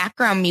some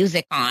background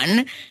music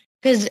on,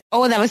 because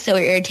that was so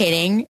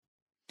irritating.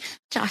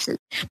 Josh,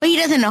 but he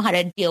doesn't know how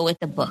to deal with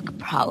the book.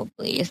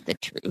 Probably is the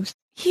truth.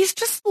 He's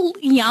just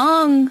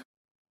young.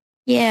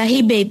 Yeah,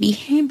 hey baby,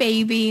 hey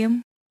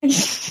baby.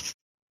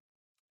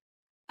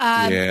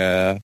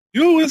 Yeah, it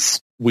was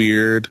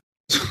weird.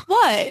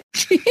 What?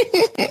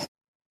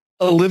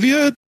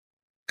 Olivia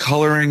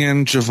coloring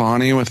in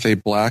Giovanni with a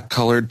black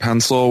colored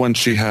pencil when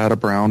she had a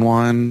brown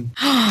one.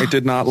 I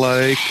did not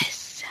like.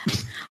 Yes.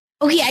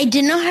 Okay, I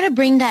didn't know how to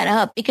bring that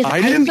up because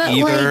I didn't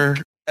either.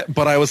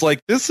 But I was like,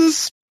 this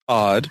is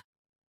odd.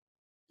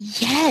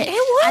 Yes, it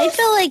was. I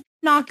feel like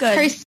not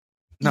good.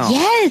 No.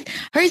 Yes,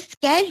 her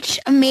sketch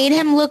made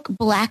him look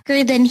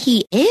blacker than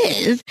he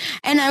is.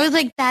 And I was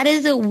like, that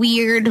is a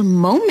weird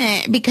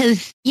moment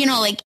because,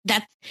 like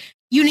that's,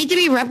 you need to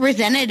be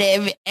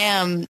representative,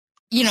 and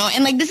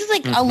like this is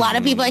like a lot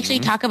of people actually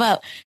talk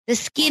about the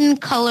skin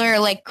color,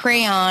 like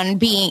crayon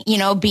being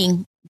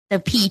the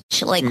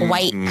peach, like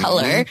white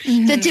color.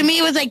 So to me,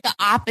 it was like the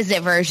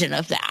opposite version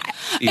of that.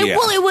 Yeah.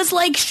 It was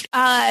like,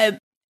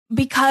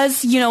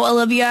 because,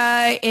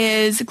 Olivia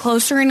is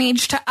closer in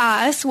age to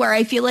us, where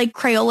I feel like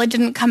Crayola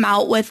didn't come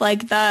out with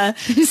like the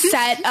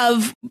set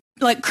of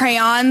like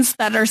crayons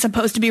that are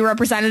supposed to be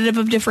representative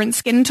of different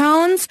skin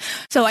tones.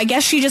 So I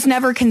guess she just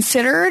never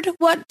considered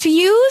what to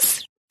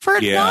use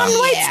for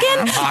non-white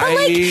skin. But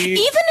like,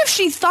 even if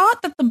she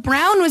thought that the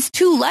brown was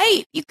too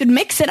light, you could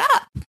mix it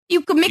up.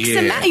 You could mix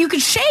them out. You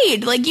could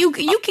shade. Like you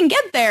can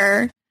get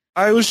there.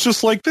 I was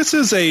just like, this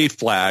is a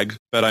flag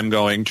that I'm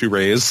going to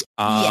raise.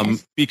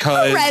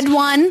 Because a red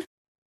one.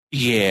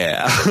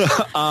 Yeah.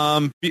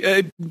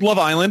 Love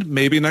Island,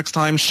 maybe next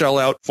time shell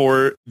out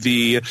for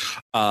the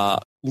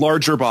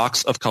larger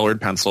box of colored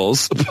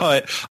pencils,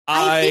 but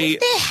I think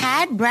they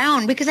had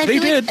brown because I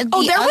feel did.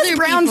 like there was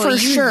brown for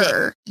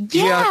sure.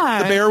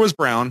 Yeah. The bear was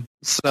brown,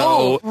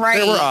 so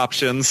there were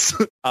options.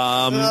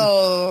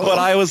 But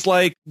I was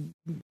like,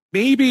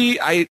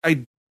 maybe I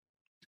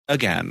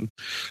again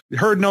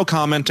heard no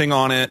commenting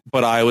on it,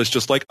 but I was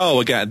just like, oh,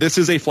 again, this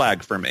is a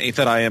flag for me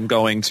that I am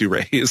going to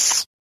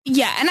raise.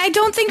 Yeah, and I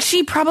don't think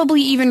she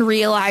probably even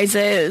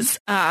realizes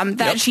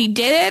that she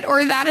did it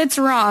or that it's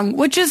wrong,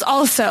 which is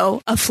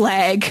also a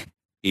flag.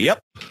 Yep.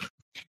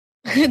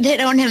 They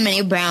don't have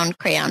many brown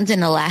crayons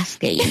in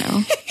Alaska, you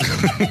know.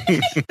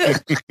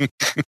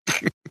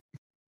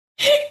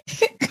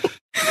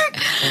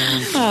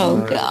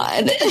 Oh,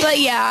 God. But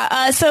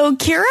yeah, so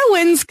Kira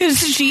wins because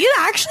she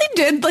actually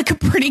did like a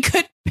pretty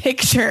good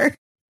picture.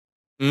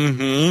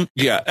 Mm-hmm.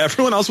 Yeah,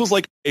 everyone else was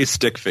like a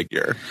stick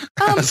figure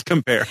as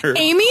compared.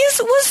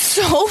 Amy's was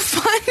so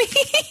funny.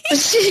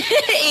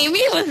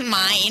 Amy was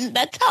mine.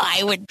 That's how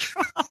I would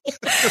try.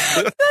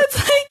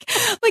 That's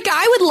like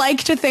I would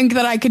like to think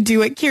that I could do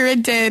what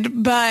Kira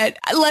did, but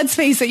let's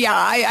face it, yeah,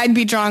 I'd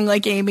be drawing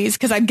like Amy's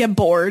because I'd get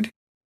bored.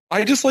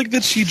 I just like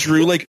that she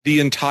drew like the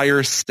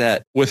entire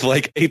set with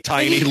like a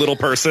tiny little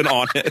person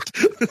on it.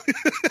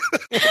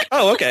 Like,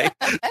 oh, okay.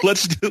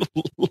 Let's do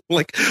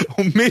like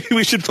maybe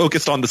we should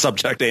focus on the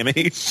subject,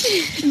 Amy.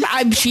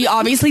 She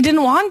obviously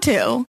didn't want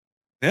to.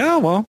 Yeah,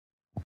 well,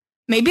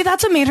 maybe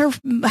that's what made her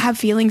have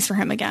feelings for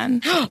him again.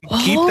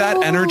 Keep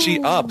that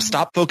energy up.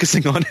 Stop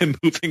focusing on him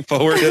moving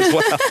forward as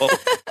well.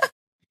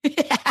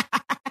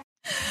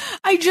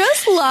 I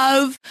just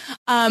love,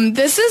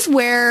 this is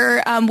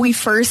where we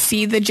first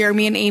see the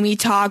Jeremy and Amy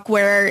talk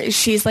where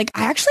she's like,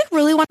 I actually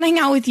really want to hang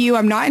out with you.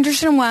 I'm not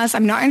interested in Wes.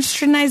 I'm not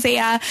interested in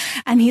Isaiah.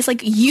 And he's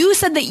like, you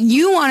said that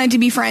you wanted to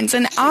be friends.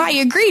 And I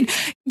agreed.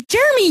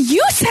 Jeremy,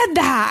 you said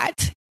that.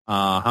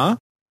 Uh-huh.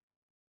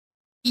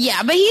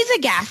 Yeah, but he's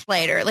a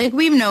gaslighter. Like,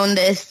 we've known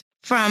this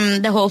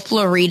from the whole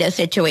Florida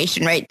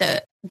situation, right?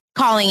 The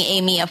calling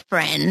Amy a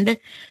friend.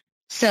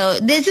 So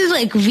this is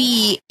like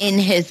V in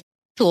his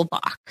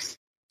toolbox.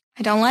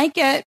 I don't like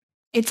it.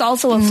 It's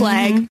also a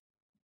flag.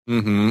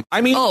 Mm-hmm.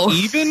 I mean,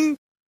 even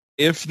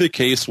if the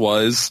case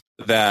was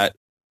that,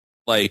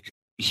 like,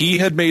 he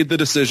had made the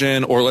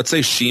decision, or let's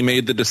say she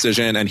made the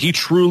decision, and he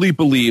truly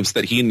believes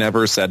that he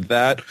never said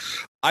that,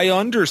 I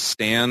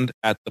understand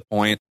at the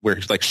point where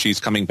like she's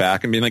coming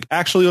back and being like,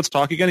 actually, let's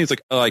talk again. He's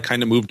like, oh, I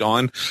kind of moved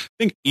on. I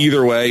think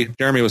either way,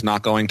 Jeremy was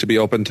not going to be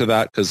open to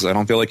that because I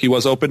don't feel like he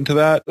was open to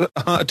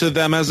that, to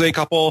them as a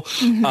couple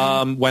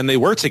when they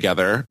were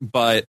together.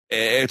 But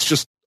it's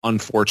just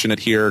unfortunate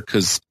here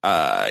because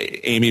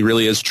Amy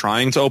really is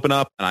trying to open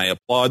up, and I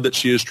applaud that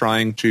she is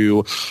trying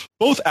to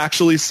both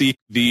actually seek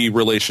the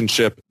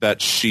relationship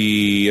that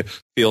she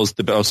feels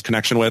the most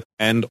connection with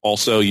and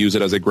also use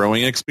it as a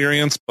growing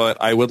experience. But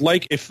I would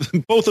like if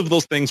both of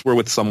those things were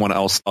with someone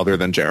else other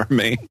than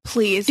Jeremy.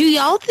 Please. Do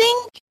y'all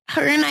think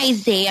her and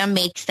Isaiah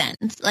make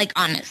sense? Like,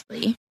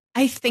 honestly.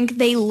 I think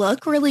they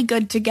look really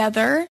good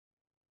together.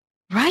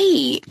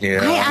 Right.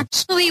 Yeah. I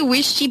actually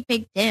wish she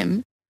picked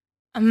him.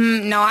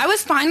 No, I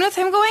was fine with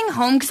him going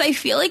home because I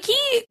feel like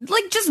he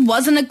just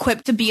wasn't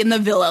equipped to be in the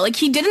villa. Like,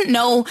 he didn't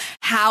know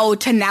how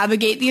to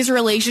navigate these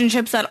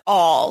relationships at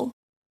all.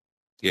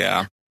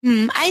 Yeah.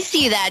 I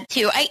see that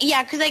too.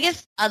 Because I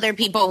guess other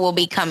people will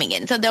be coming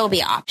in, so there'll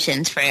be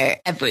options for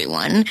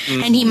everyone,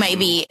 and he might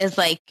be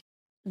like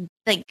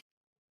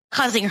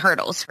causing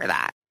hurdles for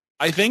that.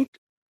 I think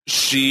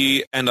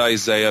she and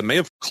Isaiah may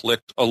have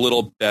clicked a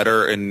little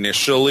better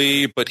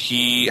initially, but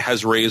he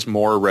has raised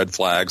more red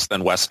flags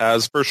than Wes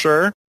has for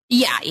sure.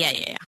 Yeah.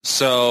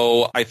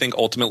 So I think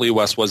ultimately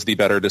Wes was the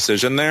better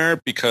decision there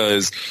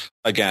because,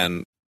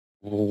 again,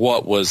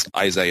 what was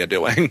Isaiah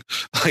doing?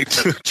 I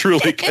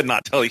truly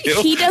cannot tell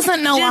you. He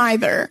doesn't know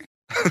either.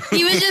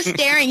 He was just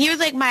staring. He was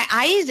like, my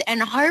eyes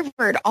and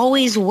Harvard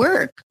always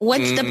work.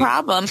 What's the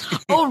problem?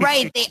 Oh,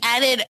 right. They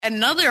added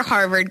another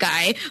Harvard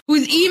guy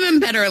who's even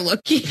better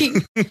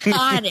looking.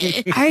 Got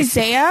it.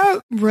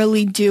 Isaiah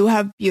really do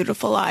have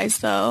beautiful eyes,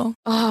 though.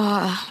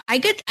 I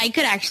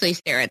could actually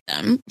stare at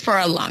them for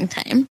a long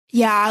time.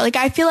 Yeah, like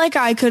I feel like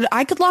I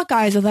could lock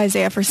eyes with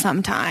Isaiah for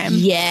some time.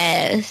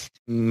 Yes.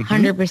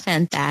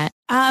 100% that.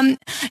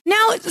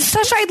 Now,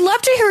 Sasha, I'd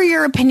love to hear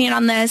your opinion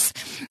on this.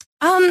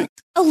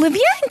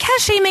 Olivia and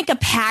Cache make a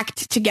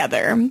pact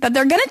together that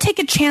they're going to take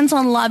a chance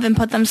on love and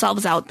put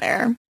themselves out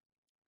there.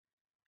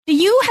 Do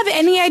you have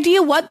any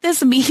idea what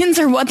this means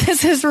or what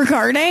this is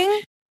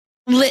regarding?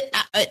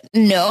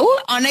 No,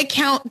 on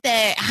account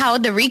that how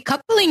the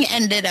recoupling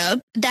ended up,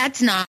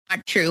 that's not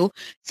true.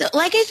 So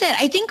like I said,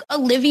 I think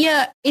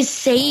Olivia is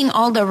saying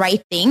all the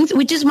right things,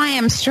 which is why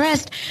I'm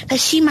stressed that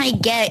she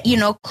might get,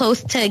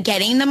 close to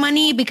getting the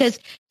money, because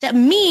to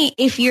me,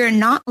 if you're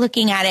not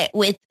looking at it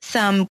with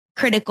some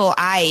critical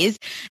eyes,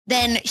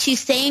 then she's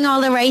saying all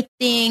the right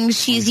things.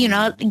 She's,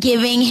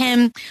 giving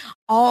him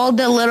all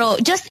the little,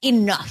 just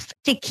enough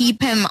to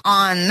keep him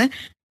on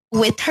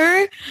with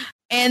her.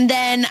 And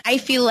then I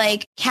feel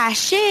like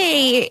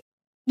Cache,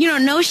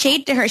 no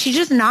shade to her, she's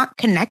just not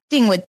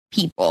connecting with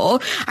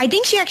people. I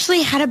think she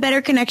actually had a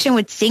better connection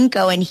with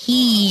Cinco, and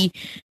he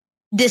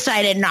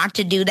decided not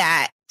to do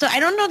that. So I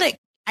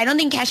don't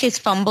think Cache is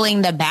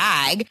fumbling the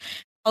bag.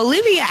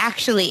 Olivia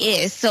actually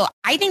is. So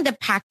I think the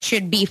pact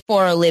should be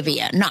for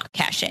Olivia, not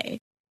Cache.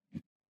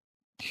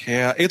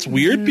 Yeah, it's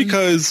weird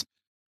because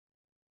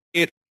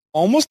it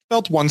almost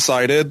felt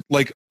one-sided.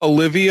 Like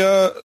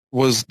Olivia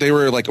they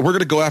were like, we're going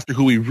to go after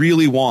who we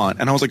really want.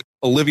 And I was like,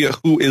 Olivia,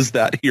 who is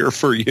that here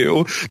for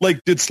you?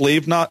 Like, did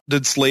Slade not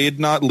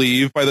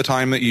leave by the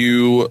time that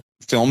you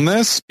film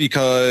this?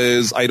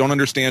 Because I don't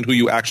understand who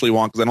you actually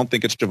want, because I don't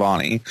think it's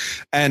Giovanni.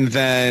 And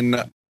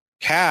then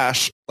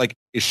Cash, like,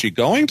 is she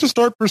going to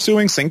start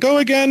pursuing Cinco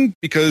again?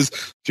 Because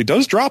she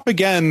does drop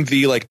again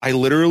the, like, I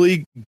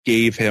literally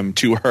gave him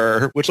to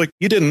her, which, like,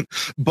 you didn't,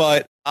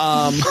 but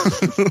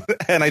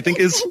and I think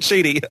is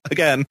shady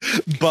again,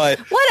 but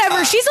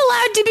whatever. She's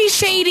allowed to be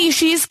shady.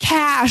 She's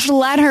Cash.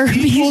 Let her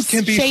be. People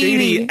can be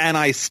shady, and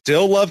I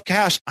still love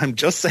Cash. I'm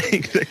just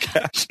saying that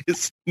Cash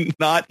is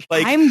not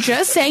like. I'm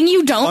just saying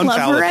you don't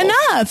love her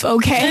enough.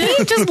 Okay,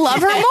 just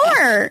love her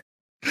more.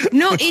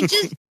 No, it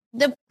just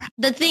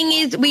the thing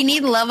is, we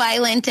need Love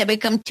Island to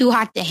become too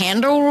hot to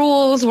handle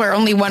rules, where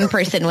only one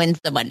person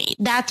wins the money.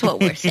 That's what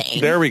we're saying.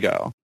 There we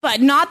go.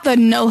 But not the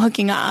no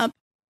hooking up.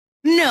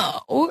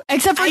 No,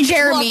 except for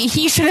Jeremy.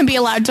 He shouldn't be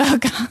allowed to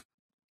hook up.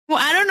 Well,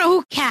 I don't know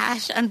who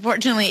Cash,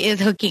 unfortunately, is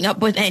hooking up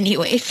with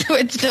anyway, so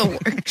it still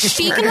works.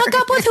 She can hook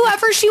up with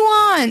whoever she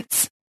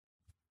wants.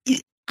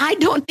 I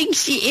don't think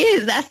she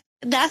is.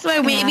 That's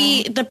why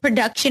maybe the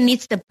production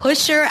needs to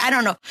push her. I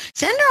don't know.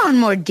 Send her on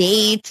more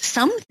dates,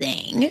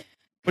 something.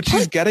 But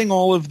she's getting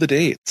all of the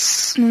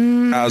dates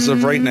as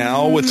of right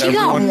now with she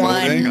everyone got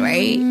one, voting.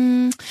 Right?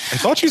 I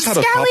thought she's had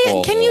a Scally,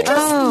 couple. can you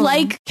just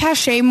like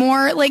Cache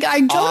more? Like, I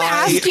don't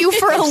ask you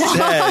for a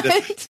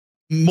lot.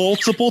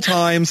 Multiple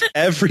times,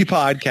 every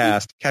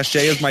podcast, Cache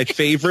is my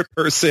favorite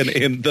person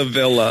in the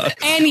villa.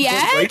 And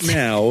yet, but right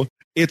now,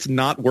 it's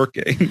not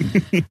working.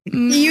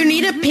 You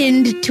need a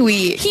pinned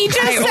tweet. He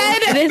just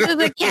said, "This is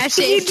a Cache."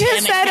 He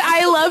just said,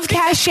 "I love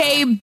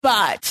Cache,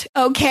 but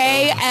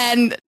okay,"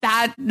 and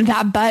that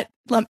but.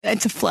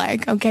 It's a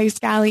flag. Okay,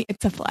 Scally,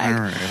 it's a flag.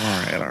 All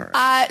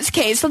right.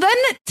 Okay, so then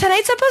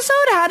tonight's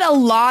episode had a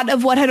lot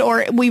of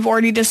what we've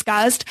already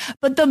discussed,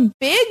 but the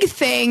big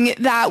thing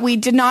that we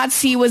did not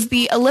see was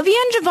the Olivia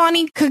and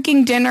Giovanni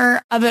cooking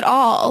dinner of it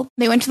all.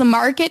 They went to the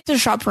market to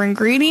shop for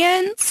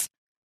ingredients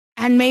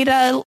and made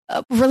a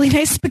really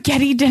nice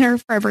spaghetti dinner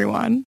for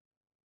everyone.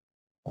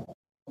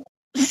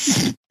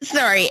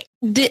 Sorry,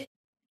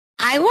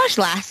 I watched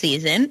last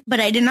season, but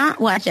I did not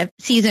watch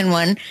season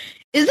 1.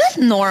 Is this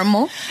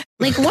normal?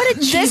 Like, what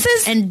a cheap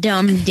and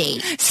dumb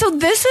date. So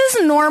this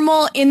is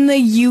normal in the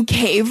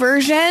UK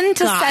version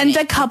to send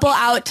a couple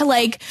out to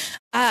like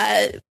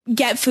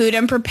get food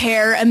and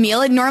prepare a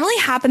meal. It normally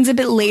happens a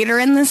bit later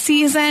in the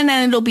season,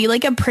 and it'll be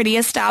like a pretty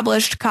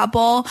established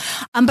couple.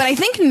 But I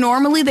think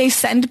normally they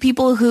send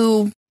people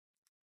who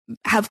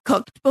have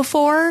cooked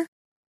before.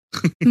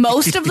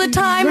 Most of the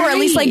time, or at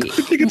least like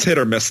I think it's hit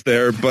or miss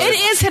there, but it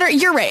is hit or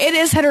you're right. It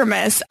is hit or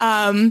miss.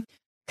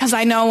 Because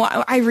I know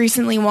I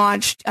recently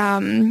watched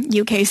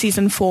UK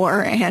season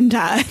 4, and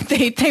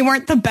they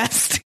weren't the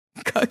best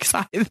cooks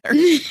either.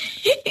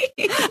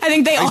 I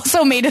think they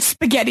also made a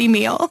spaghetti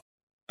meal.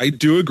 I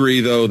do agree,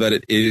 though, that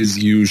it is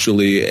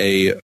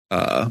usually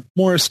a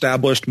more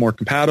established, more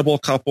compatible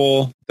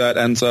couple that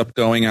ends up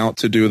going out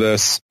to do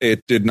this.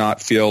 It did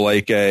not feel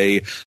like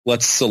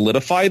let's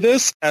solidify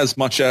this as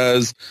much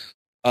as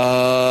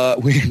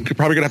we're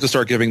probably gonna have to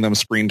start giving them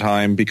screen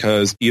time,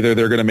 because either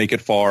they're gonna make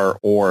it far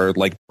or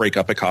like break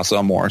up at Casa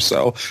Amor.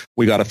 So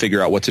we got to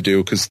figure out what to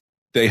do, because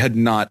they had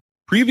not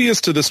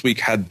previous to this week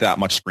had that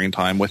much screen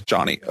time with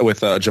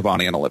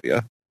Giovanni and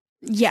Olivia.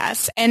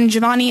 Yes, and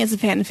Giovanni is a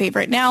fan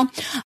favorite. Now,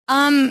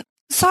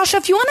 Sasha,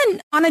 if you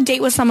went on a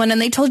date with someone and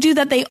they told you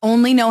that they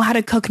only know how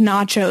to cook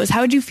nachos,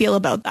 how would you feel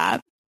about that?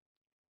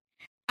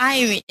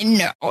 I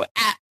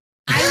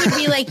would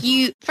be like,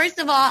 first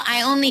of all,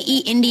 I only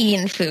eat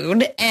Indian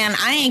food, and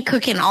I ain't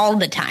cooking all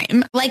the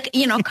time. Like,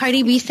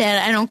 Cardi B said,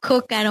 I don't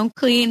cook, I don't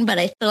clean, but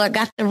I still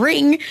got the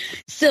ring.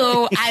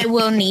 So I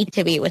will need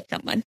to be with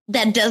someone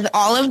that does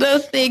all of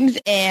those things,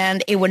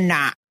 and it would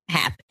not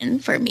happen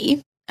for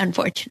me,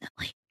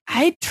 unfortunately.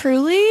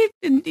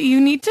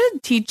 You need to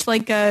teach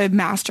like a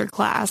master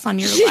class on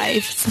your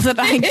life so that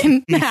I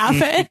can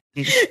have it.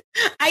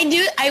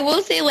 I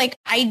will say, like,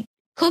 I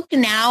cook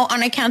now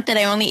on account that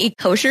I only eat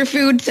kosher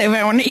food. So if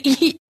I want to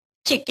eat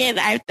chicken,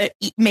 I have to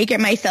make it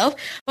myself.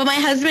 But my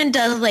husband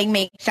does like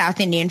make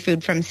South Indian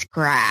food from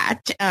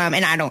scratch.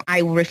 And I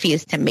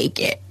refuse to make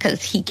it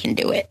because he can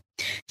do it.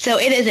 So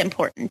it is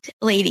important,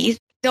 ladies.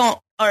 Let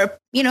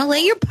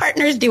your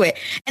partners do it.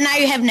 And I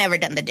have never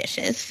done the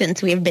dishes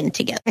since we have been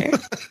together.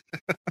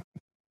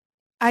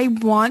 I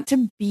want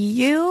to be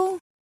you.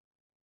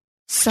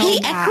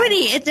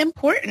 Equity, it's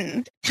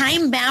important.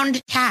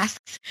 Time-bound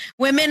tasks.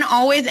 Women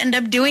always end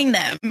up doing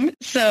them.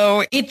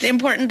 So it's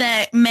important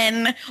that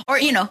men, or,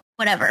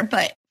 whatever,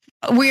 but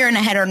we're in a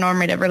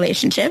heteronormative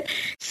relationship.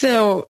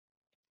 So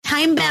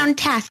time-bound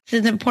tasks,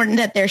 it's important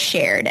that they're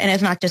shared and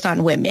it's not just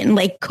on women,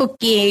 like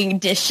cooking,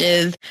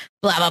 dishes,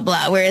 blah, blah,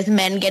 blah. Whereas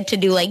men get to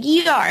do like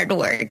yard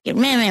work and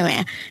meh, meh,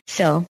 meh.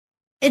 So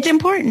it's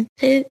important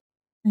to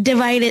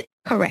divide it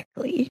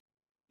correctly.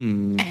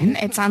 And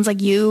it sounds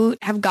like you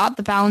have got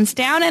the balance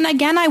down. And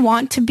again, I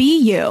want to be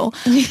you.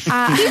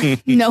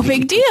 No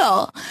big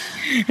deal.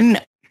 No.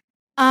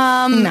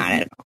 Not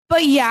at all.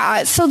 But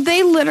yeah, so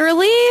they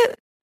literally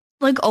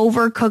like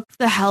overcook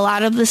the hell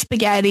out of the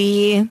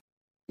spaghetti.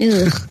 They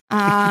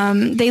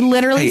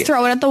literally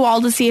throw it at the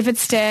wall to see if it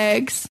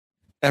sticks.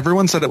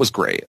 Everyone said it was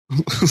great.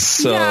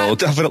 So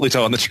definitely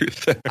telling the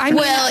truth there.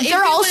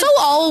 They're also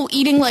all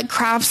eating like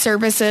craft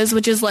services,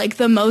 which is like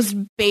the most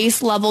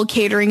base level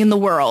catering in the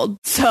world.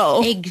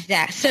 So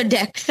exact. So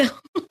Dexo.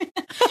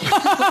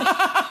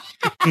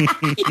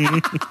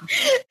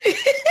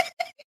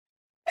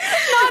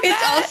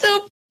 It's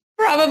also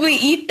probably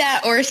eat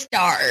that or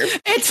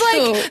starve. It's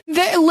like,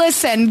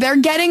 they're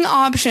getting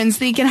options.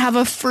 They can have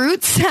a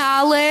fruit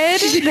salad.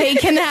 They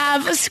can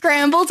have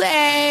scrambled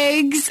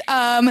eggs.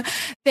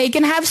 They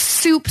can have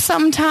soup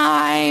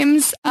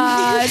sometimes.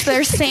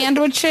 Their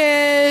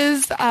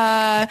sandwiches.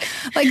 Like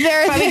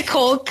they're probably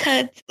cold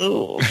cuts.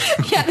 Ooh.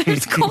 Yeah,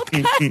 there's cold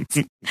cuts.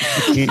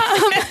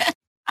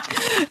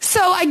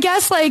 So I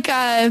guess like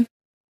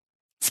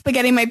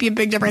spaghetti might be a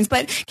big difference,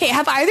 but okay,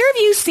 have either of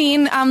you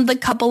seen the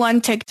couple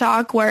on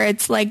TikTok where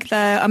it's like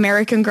the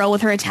American girl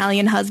with her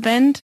Italian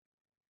husband?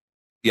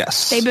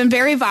 Yes. They've been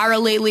very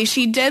viral lately.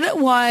 She did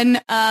one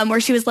where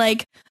she was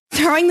like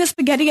throwing the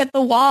spaghetti at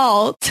the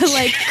wall to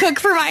like cook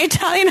for my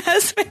Italian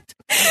husband.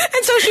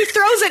 And so she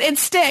throws it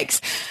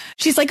sticks.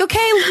 She's like, okay,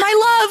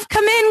 my love,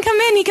 come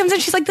in. He comes in.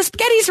 She's like, the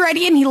spaghetti's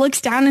ready. And he looks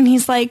down and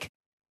he's like,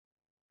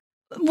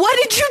 what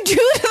did you do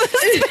to the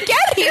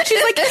spaghetti? And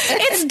she's like,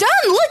 it's done.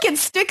 Look, it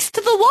sticks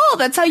to the wall.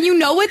 That's how you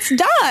know it's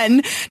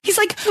done. He's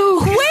like,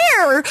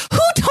 where? Who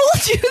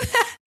told you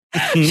that?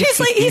 He's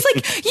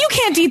like, you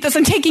can't eat this.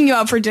 I'm taking you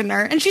out for dinner.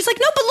 And she's like,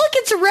 no, but look,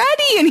 it's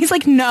ready. And he's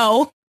like,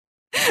 no,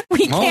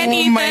 we can't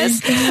eat this.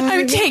 God.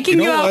 I'm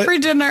taking you out for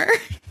dinner.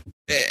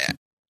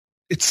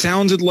 It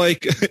sounded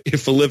like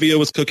if Olivia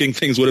was cooking,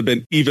 things would have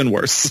been even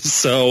worse.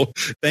 So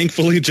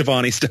thankfully,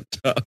 Giovanni stepped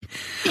up.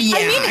 Yeah,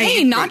 I mean,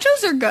 hey,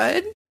 nachos are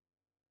good.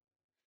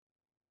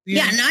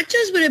 Yeah,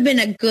 nachos would have been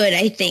a good,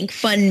 I think,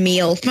 fun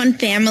meal, fun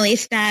family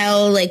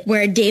style, like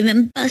where Dave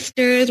and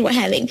Buster's were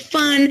having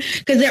fun,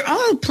 because they're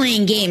all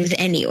playing games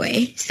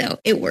anyway, so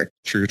it worked.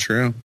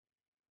 True.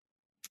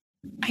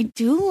 I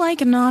do like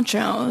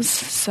nachos,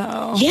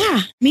 so.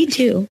 Yeah, me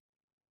too.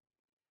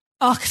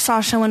 Oh,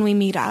 Sasha, when we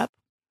meet up,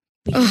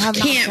 we can have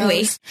can't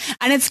wait.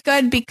 And it's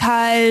good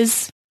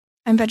because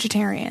I'm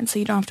vegetarian, so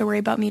you don't have to worry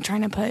about me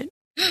trying to put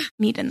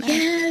meat in there.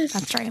 Yes.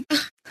 That's right.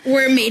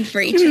 We're made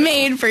for each other.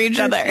 Made for each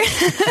other.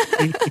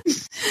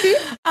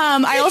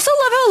 I also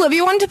love how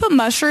Olivia wanted to put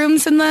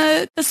mushrooms in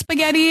the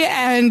spaghetti,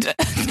 and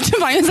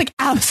Giovanni was like,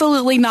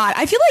 absolutely not.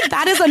 I feel like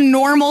that is a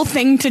normal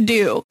thing to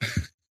do.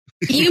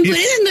 You can put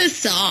it in the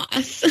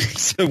sauce.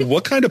 So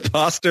what kind of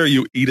pasta are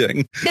you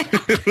eating?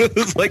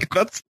 It's like,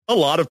 that's a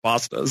lot of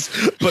pastas,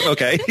 but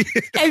okay.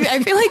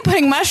 I feel like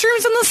putting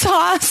mushrooms in the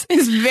sauce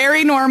is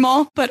very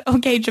normal, but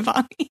okay,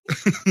 Giovanni.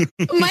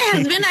 My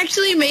husband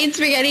actually made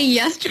spaghetti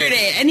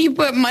yesterday, and he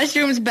put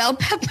mushrooms, bell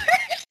peppers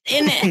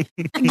in it.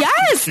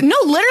 Yes. No,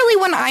 literally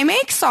when I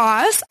make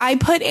sauce, I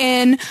put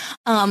in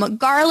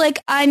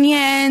garlic,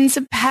 onions,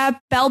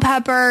 bell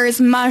peppers,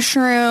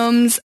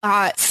 mushrooms,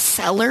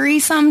 celery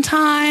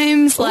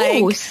sometimes.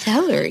 Like,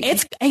 celery.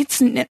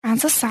 It's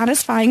a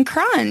satisfying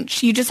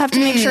crunch. You just have to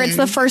make sure it's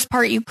the first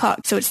part you cook,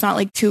 so it's not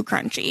like too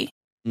crunchy.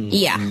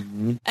 Yeah.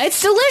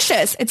 It's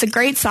delicious. It's a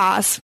great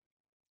sauce.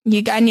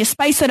 And you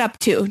spice it up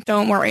too.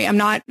 Don't worry. I'm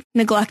not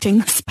neglecting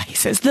the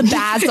spices. The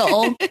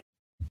basil.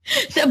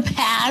 The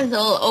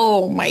basil.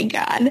 Oh my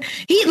God.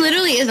 He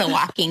literally is a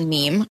walking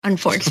meme,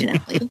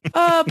 unfortunately.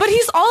 But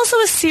he's also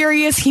a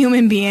serious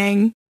human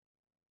being.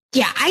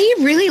 Yeah, I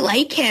really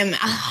like him.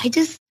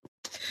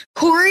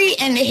 Corey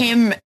and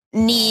him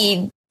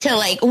need to,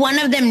 like, one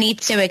of them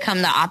needs to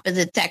become the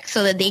opposite sex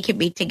so that they could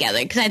be together,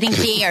 because I think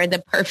they are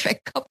the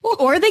perfect couple.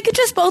 Or they could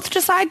just both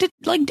decide to,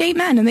 like, date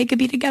men and they could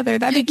be together.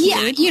 That'd be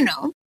cute. Yeah,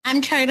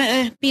 I'm trying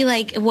to be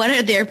like, what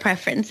are their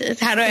preferences?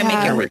 How do I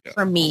make it work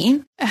for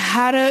me?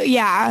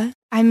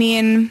 I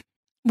mean,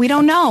 we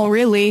don't know,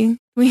 really.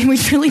 We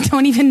really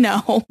don't even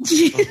know.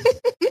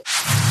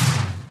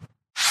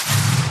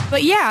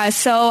 But yeah,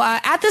 so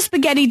at the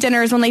spaghetti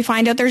dinners, when they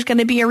find out there's going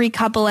to be a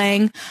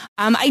recoupling,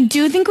 I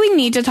do think we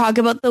need to talk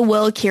about the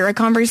Will-Kira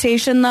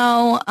conversation,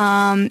 though.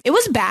 It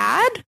was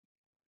bad.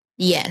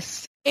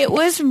 Yes. It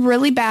was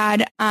really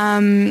bad.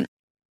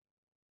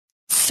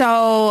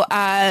 So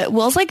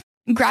Will's like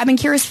grabbing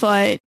Kira's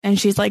foot, and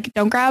she's like,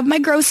 don't grab my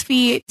gross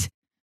feet.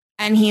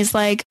 And he's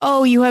like,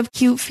 oh, you have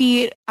cute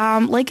feet,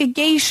 like a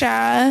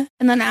geisha.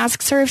 And then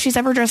asks her if she's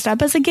ever dressed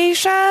up as a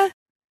geisha.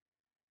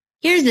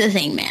 Here's the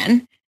thing,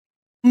 man.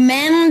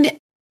 Men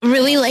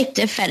really like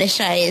to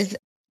fetishize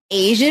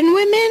Asian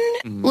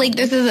women. Like,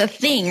 this is a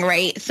thing,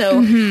 right?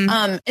 So,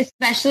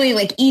 especially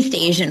like East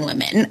Asian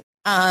women.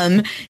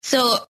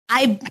 So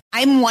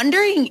I'm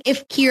wondering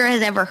if Kira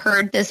has ever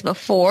heard this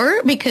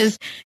before, because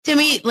to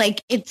me,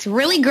 like, it's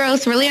really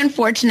gross, really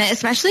unfortunate,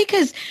 especially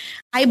because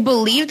I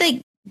believe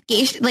that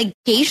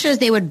geishas,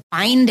 they would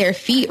bind their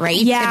feet, right?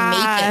 Yeah. To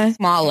make it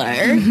smaller.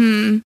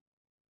 Mm-hmm.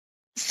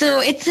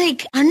 So it's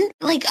like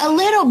a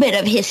little bit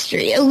of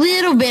history, a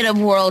little bit of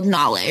world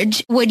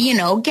knowledge would,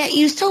 get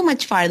you so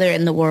much farther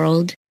in the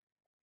world.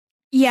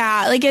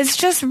 Yeah, like, it's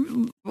just,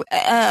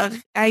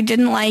 I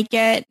didn't like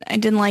it. I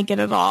didn't like it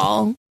at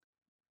all.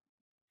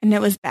 And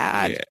it was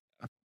bad. Yeah,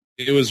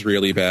 it was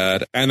really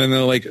bad. And then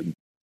they're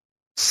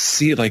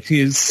he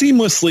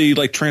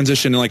seamlessly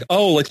transition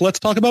let's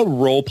talk about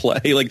role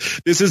play. Like,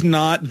 this is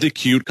not the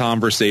cute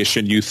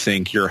conversation you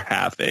think you're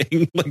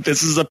having.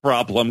 This is a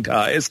problem,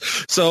 guys.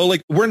 So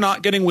we're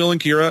not getting Will and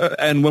Kira,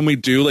 and when we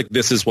do,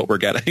 this is what we're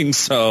getting.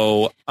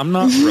 So I'm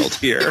not thrilled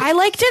here. I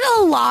liked it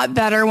a lot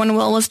better when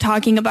Will was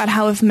talking about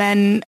how if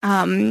men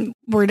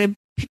were to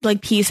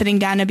pee sitting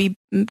down, it'd be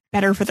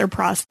better for their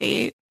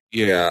prostate.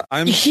 Yeah,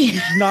 I'm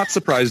not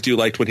surprised you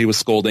liked when he was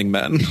scolding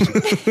men.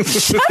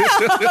 Shut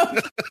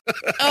up.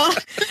 Oh,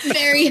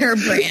 very her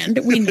brand.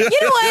 We know.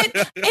 You know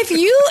what?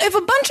 If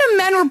a bunch of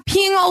men were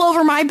peeing all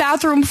over my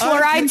bathroom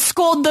floor, I'd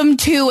scold them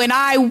too, and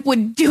I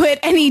would do it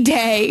any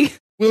day.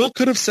 Will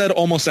could have said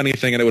almost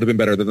anything, and it would have been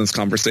better than this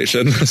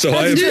conversation. So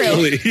I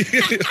really...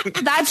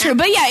 That's true.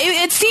 But yeah,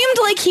 it seemed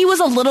like he was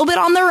a little bit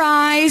on the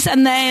rise,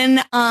 and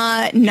then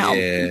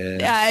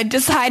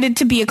decided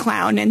to be a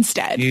clown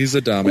instead. He's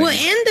a dummy. Well,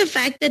 and the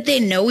fact that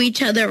they know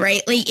each other,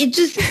 right?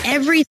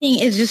 Everything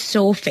is just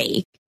so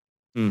fake.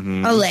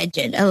 Mm-hmm.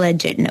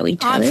 Alleged know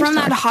each other. From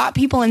that hot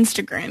people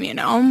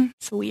Instagram,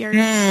 it's weird.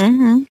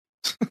 Mm-hmm.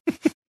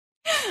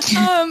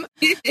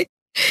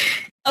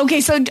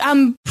 Okay, so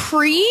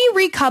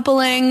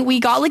pre-recoupling, we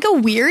got a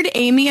weird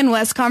Amy and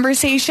Wes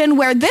conversation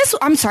where this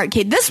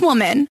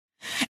woman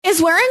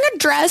is wearing a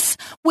dress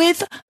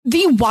with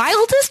the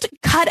wildest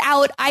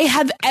cutout I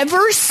have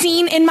ever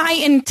seen in my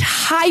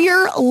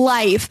entire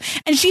life.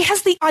 And she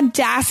has the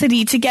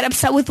audacity to get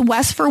upset with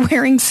Wes for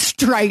wearing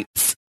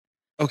stripes.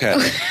 Okay.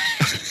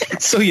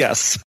 So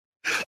yes,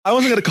 I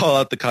wasn't going to call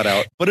out the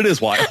cutout, but it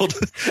is wild.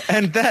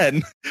 And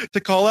then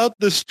to call out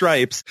the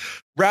stripes,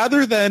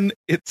 rather than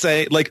it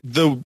say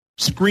the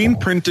screen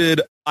printed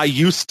 "I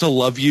used to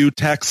love you"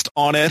 text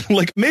on it,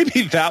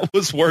 maybe that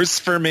was worse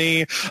for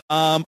me.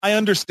 I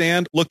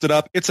understand. Looked it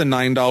up. It's a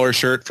 $9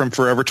 shirt from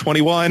Forever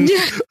 21.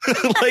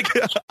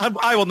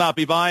 I will not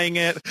be buying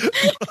it.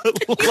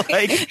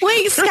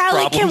 Wait,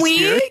 Scally, can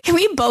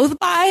we both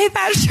buy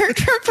that shirt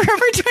from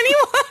Forever 21?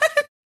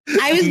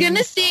 I was going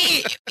to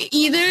say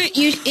either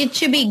it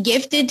should be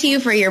gifted to you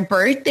for your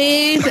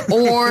birthdays,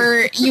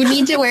 or you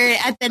need to wear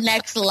it at the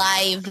next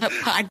live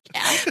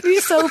podcast. It'd be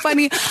so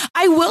funny.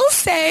 I will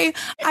say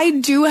I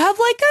do have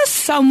a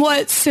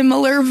somewhat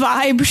similar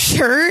vibe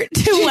shirt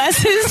to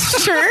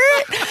Wes's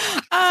shirt.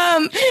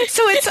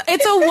 So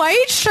it's a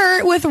white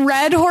shirt with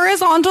red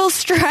horizontal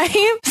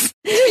stripes,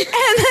 and then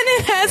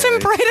it has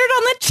embroidered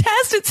on the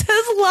chest. It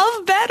says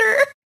 "Love Better."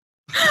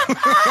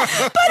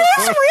 But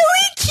it's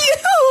really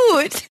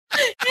cute.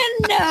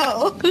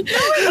 No.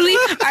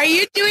 Are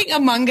you doing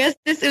Among Us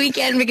this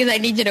weekend? Because I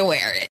need you to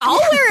wear it. I'll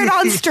wear it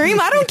on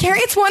stream. I don't care.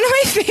 It's one of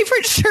my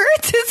favorite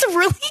shirts. It's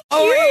really cute.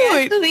 Oh,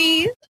 yeah,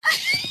 please.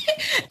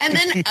 And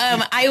then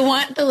I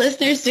want the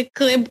listeners to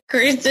clip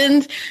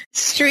Kirsten's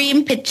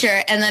stream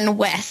picture and then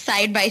Wes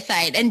side by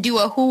side and do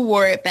a "Who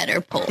Wore It Better"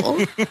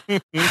 poll.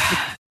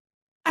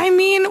 I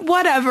mean,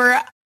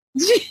 whatever.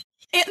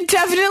 It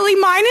definitely,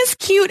 mine is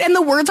cute, and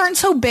the words aren't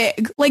so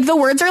big. The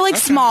words are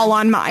small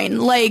on mine.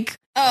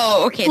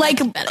 Oh, okay.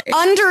 That's better.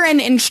 Under an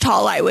inch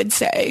tall, I would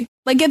say.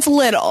 It's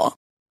little.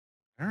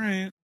 All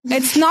right.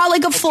 It's not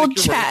a full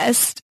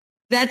chest.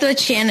 That's what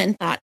Shannon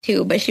thought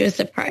too, but she was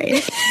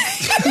surprised.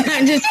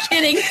 I'm just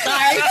kidding.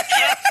 Sorry.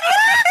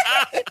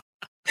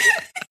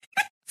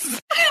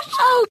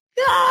 Oh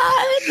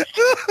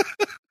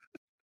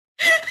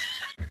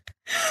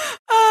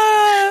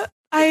God.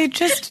 I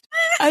just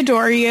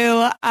adore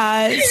you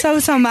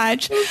so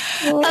much.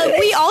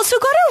 We also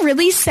got a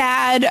really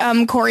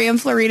sad Corey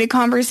and Florida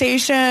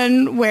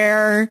conversation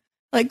where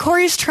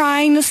Corey's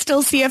trying to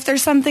still see if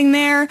there's something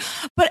there.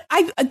 But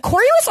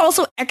Corey was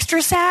also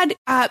extra sad.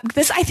 I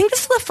think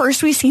this is the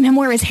first we've seen him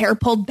wear his hair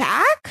pulled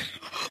back.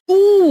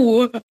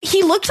 Ooh.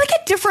 He looked like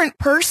a different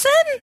person.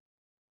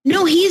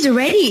 No, he's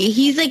ready.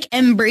 He's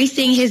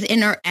embracing his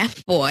inner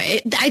F-boy.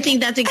 I think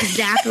that's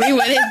exactly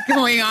what is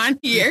going on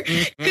here.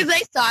 Because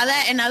I saw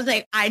that and I was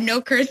like, I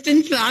know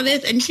Kirsten saw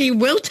this and she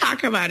will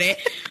talk about it.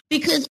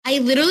 Because I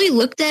literally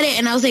looked at it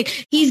and I was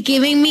like, he's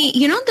giving me,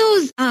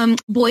 those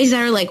boys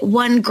that are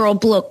one girl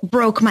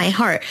broke my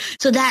heart.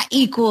 So that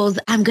equals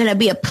I'm going to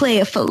be a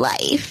player for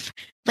life.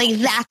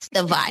 That's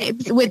the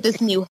vibes with this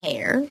new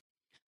hair.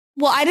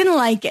 Well, I didn't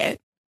like it.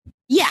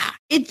 Yeah,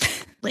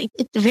 it's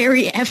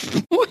very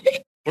F-boy.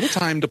 What a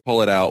time to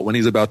pull it out when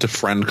he's about to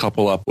friend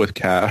couple up with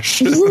Cash.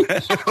 He's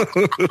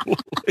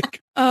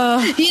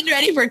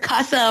ready for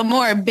Casa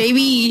Amor,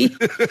 baby.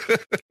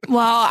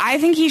 Well, I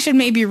think he should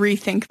maybe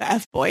rethink the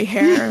F-boy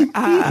hair.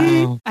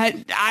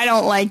 I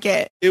don't like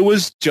it. It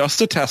was just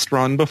a test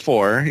run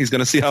before. He's going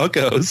to see how it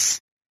goes.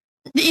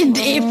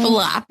 It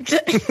flopped.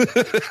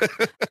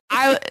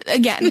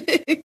 Again,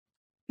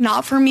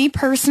 not for me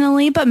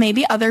personally, but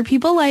maybe other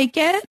people like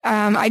it.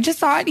 I just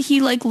thought he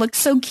looked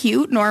so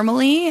cute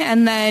normally,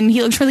 and then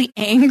he looks really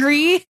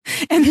angry,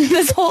 and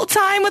this whole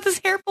time with his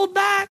hair pulled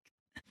back.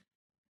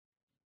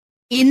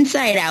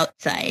 Inside,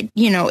 outside,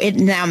 it's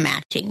now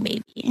matching,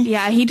 maybe.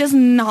 Yeah, he does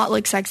not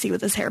look sexy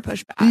with his hair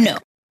pushed back. No.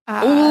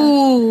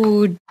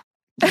 Ooh,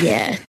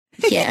 yeah,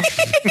 yeah.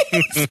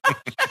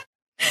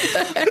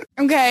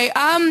 Okay.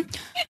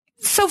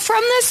 So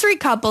from this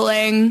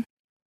recoupling,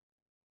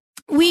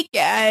 we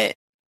get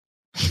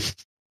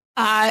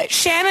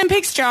Shannon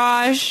picks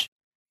Josh,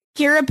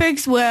 Kira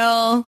picks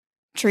Will,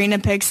 Trina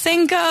picks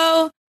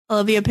Cinco,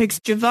 Olivia picks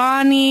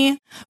Giovanni.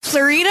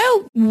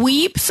 Florida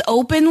weeps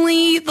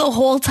openly the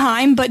whole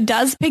time, but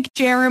does pick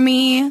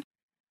Jeremy.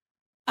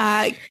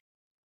 Sorry.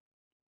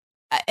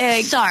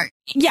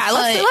 Yeah,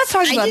 let's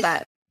talk about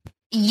that.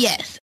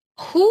 Yes.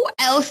 Who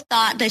else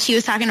thought that she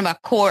was talking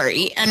about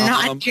Corey and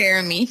not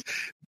Jeremy?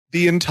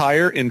 The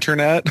entire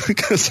internet,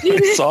 because I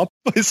saw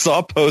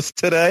a post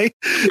today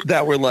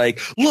that were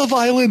like, Love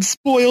Island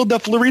spoiled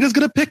that Florida's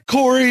going to pick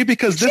Corey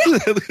because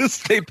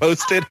they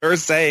posted her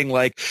saying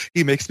like,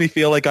 he makes me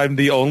feel like I'm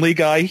the only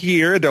guy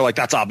here. They're like,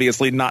 that's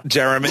obviously not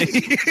Jeremy.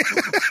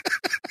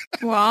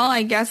 Well,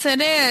 I guess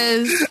it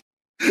is.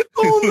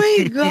 Oh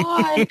my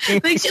God.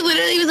 Like she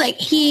literally was like,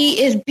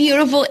 he is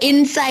beautiful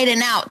inside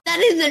and out. That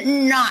is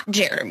not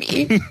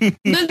Jeremy.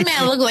 This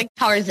man looked like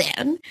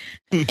Tarzan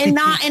and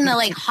not in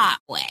a hot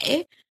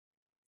way.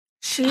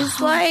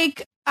 She's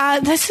like,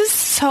 this is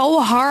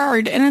so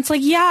hard. And it's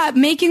like, yeah,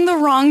 making the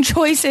wrong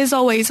choice is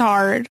always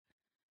hard.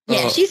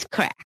 Yeah, she's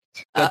cracked.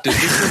 That did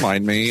just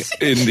remind me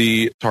in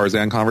the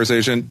Tarzan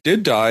conversation,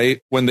 did die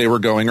when they were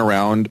going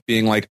around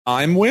being like,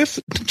 I'm with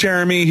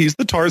Jeremy, he's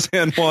the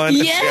Tarzan one.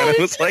 Yes. And Shannon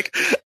was like,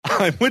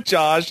 I'm with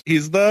Josh,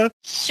 he's the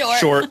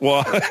short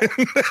one.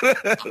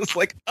 I was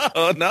like,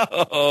 oh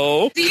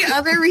no. The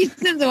other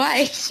reasons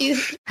why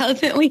she's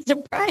pleasantly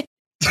surprised.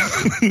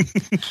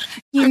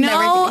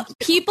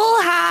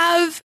 People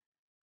have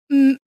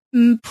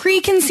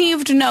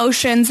preconceived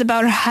notions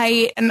about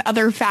height and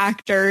other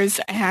factors,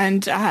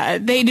 and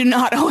they do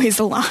not always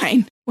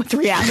align with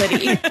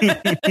reality.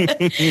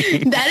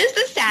 That is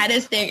the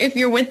saddest thing. If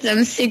you're with them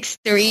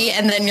 6'3"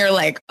 and then you're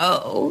like,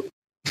 oh,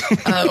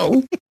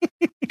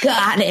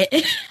 got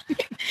it.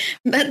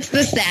 That's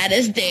the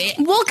saddest thing.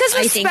 Well, because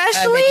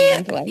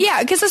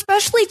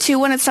especially too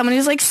when it's someone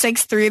who's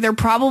 6'3", they're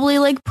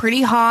probably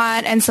pretty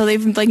hot, and so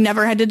they've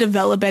never had to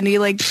develop any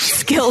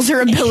skills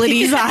or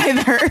abilities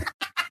either.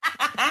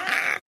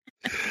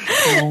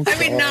 I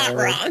mean, not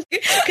wrong,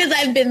 because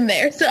I've been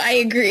there, so I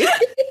agree.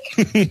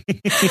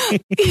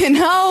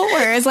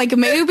 Whereas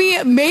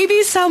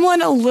maybe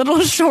someone a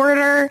little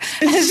shorter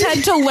has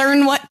had to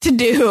learn what to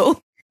do.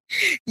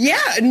 Yeah,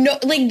 no,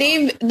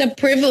 they've the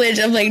privilege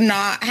of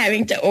not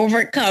having to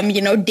overcome,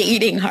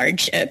 dating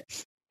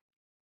hardships.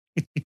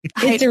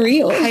 It's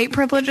real. Height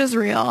privilege is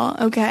real.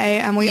 Okay.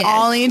 And we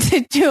all need to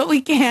do what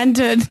we can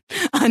to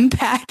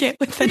unpack it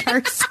within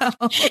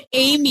ourselves.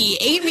 Amy,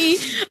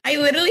 I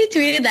literally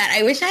tweeted that.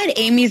 I wish I had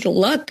Amy's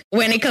luck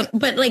when it comes,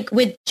 but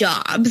with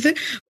jobs,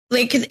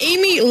 because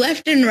Amy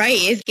left and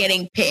right is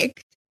getting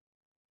picked.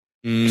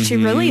 Mm-hmm. She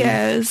really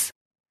is.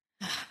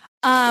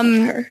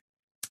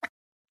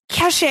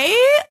 Cachet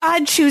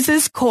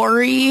chooses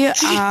Corey,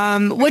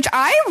 which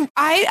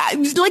I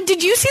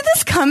did you see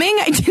this coming?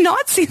 I did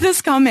not see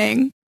this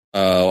coming.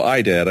 Oh,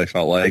 I did. I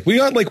felt like we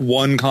got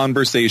one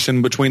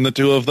conversation between the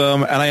two of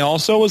them. And I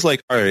also was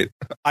like, all right,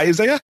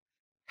 Isaiah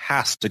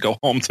has to go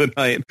home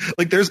tonight.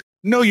 There's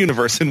no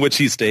universe in which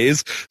he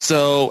stays.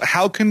 So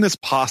how can this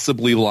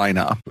possibly line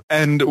up?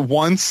 And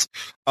once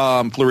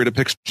Florida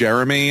picks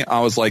Jeremy,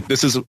 I was like,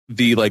 this is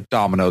the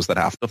dominoes that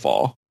have to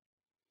fall.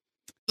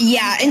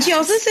 Yeah, and she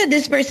also said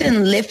this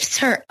person lifts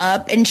her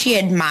up and she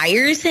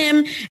admires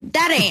him.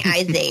 That ain't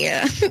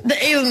Isaiah.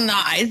 That is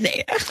not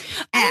Isaiah.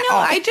 I know.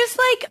 I just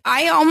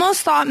I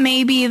almost thought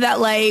maybe that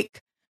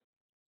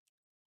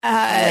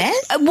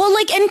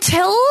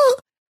until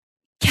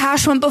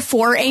Cash went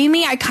before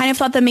Amy, I kind of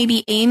thought that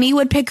maybe Amy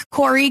would pick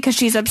Corey because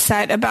she's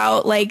upset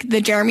about the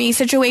Jeremy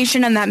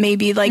situation, and that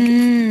maybe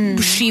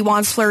she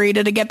wants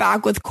Florida to get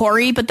back with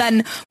Corey. But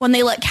then when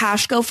they let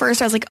Cash go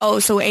first, I was like, oh,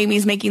 so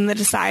Amy's making the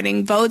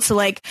deciding vote. So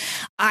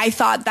I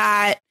thought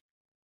that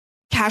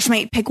Cash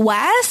might pick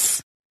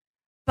Wes,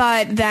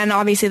 but then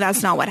obviously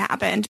that's not what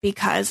happened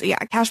because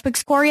Cash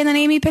picks Corey and then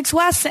Amy picks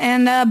Wes,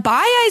 and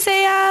bye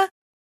Isaiah.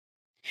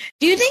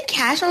 Do you think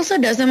Cash also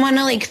doesn't want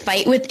to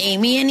fight with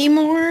Amy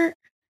anymore?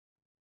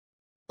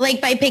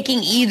 By picking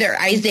either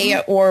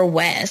Isaiah or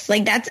Wes.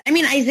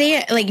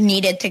 Isaiah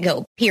needed to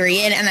go,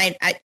 period. And I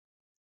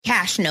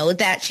Cash knows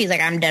that. She's like,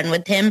 I'm done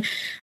with him.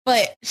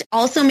 but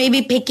also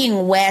maybe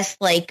picking Wes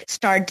like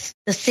starts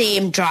the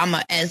same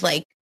drama as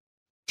like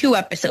 2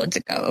 episodes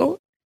ago.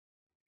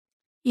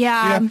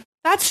 Yeah,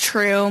 that's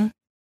true.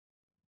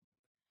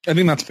 I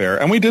think that's fair.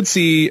 And we did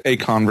see a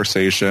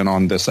conversation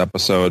on this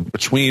episode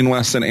between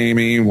Wes and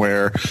Amy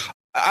where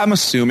I'm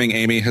assuming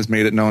Amy has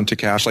made it known to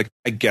Cash, like,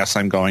 I guess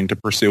I'm going to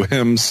pursue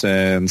him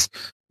since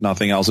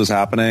nothing else is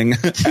happening.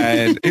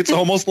 And it's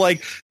almost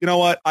like, you know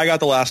what? I got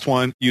the last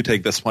one. You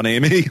take this one,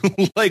 Amy.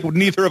 Like,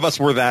 neither of us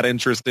were that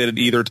interested at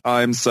either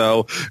time.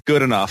 So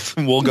good enough.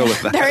 We'll go with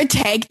that. They're a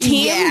tag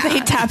team. Yeah. They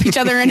tap each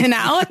other in and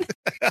out.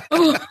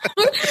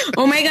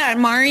 Oh my God.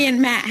 Mari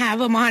and Matt have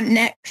them on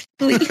next,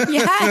 please.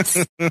 Yes.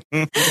 So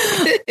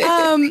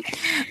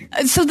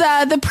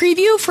the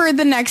preview for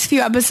the next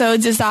few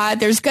episodes is that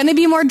there's going to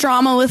be more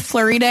drama with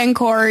Florida and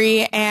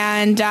Corey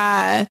and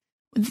a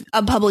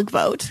public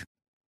vote.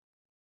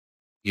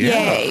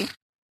 Yeah. Yay.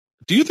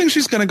 Do you think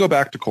she's going to go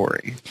back to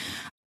Corey?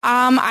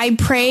 I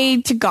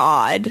pray to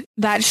God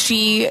that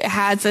she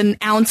has an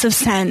ounce of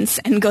sense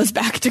and goes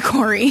back to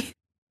Corey.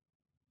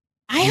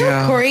 I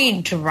hope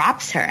Corey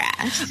drops her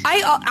ass.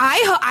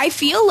 I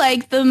feel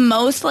like the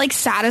most like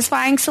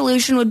satisfying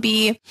solution would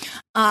be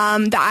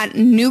that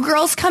new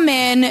girls come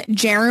in.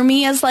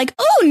 Jeremy is like,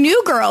 oh,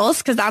 new girls,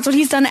 because that's what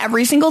he's done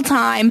every single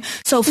time.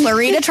 So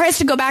Florida tries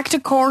to go back to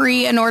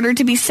Corey in order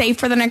to be safe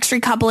for the next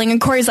recoupling,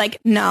 and Corey's like,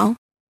 no,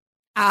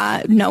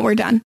 we're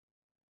done.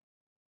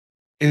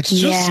 It's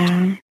just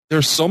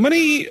there's so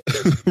many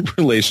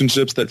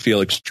relationships that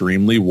feel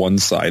extremely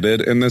one-sided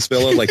in this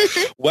villa. Like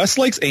Wes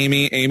likes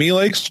Amy, Amy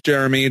likes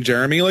Jeremy,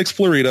 Jeremy likes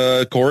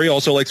Florida, Corey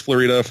also likes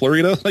Florida,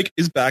 Florida like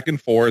is back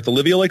and forth,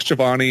 Olivia likes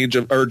Giovanni,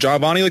 or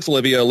Giovanni likes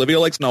Olivia, Olivia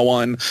likes no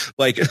one.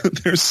 Like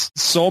there's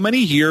so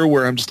many here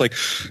where I'm just like,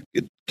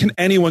 can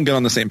anyone get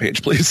on the same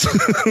page, please?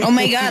 Oh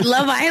my God,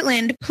 Love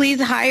Island,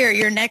 please hire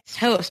your next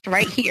host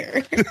right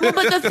here. Well,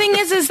 but the thing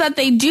is that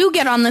they do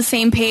get on the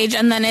same page,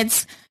 and then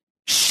it's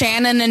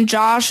Shannon and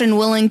Josh and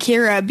Will and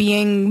Kira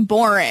being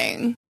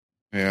boring.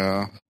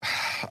 Yeah.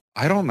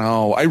 I don't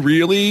know.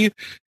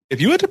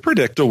 If you had to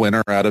predict a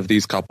winner out of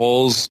these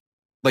couples,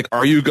 like,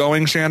 are you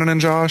going Shannon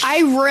and Josh? I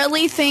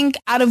really think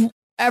out of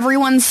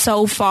everyone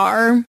so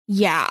far,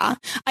 yeah.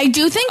 I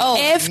do think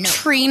if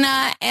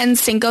Trina and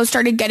Cinco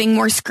started getting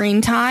more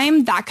screen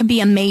time, that could be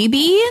a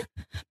maybe,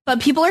 but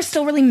people are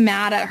still really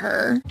mad at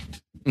her.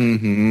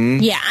 Mm-hmm.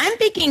 Yeah, I'm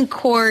picking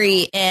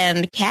Corey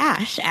and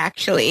Cash,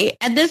 actually.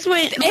 At this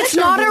point, it's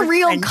not a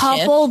real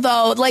couple,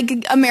 though. Like,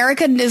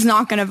 America is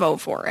not going to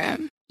vote for it.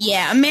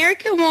 Yeah,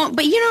 America won't.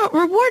 But,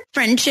 reward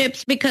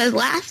friendships, because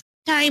last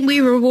time we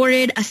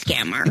rewarded a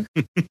scammer.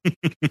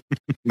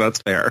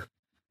 That's fair.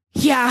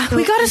 Yeah,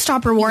 we got to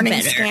stop rewarding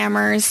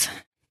scammers.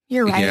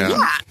 You're right.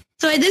 Yeah.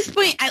 So at this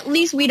point, at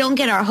least we don't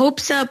get our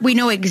hopes up. We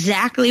know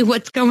exactly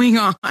what's going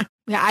on.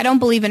 Yeah, I don't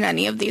believe in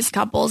any of these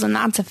couples, and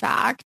that's a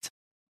fact.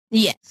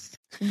 Yes,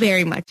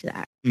 very much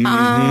that.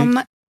 Mm-hmm.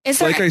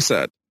 I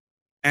said,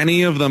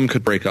 any of them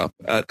could break up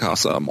at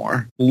Casa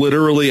Amor.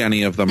 Literally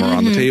any of them are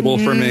on the table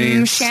for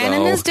me.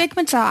 Shannon is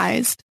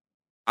stigmatized.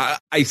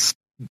 I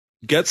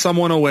get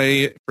someone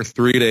away for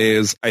 3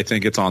 days. I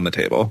think it's on the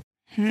table.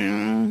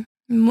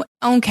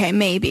 Okay,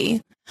 maybe.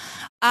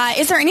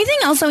 Is there anything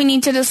else that we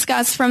need to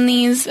discuss from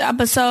these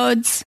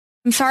episodes?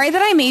 I'm sorry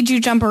that I made you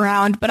jump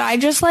around, but I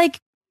just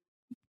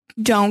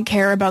don't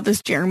care about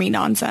this Jeremy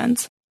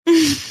nonsense.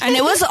 And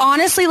it was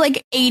honestly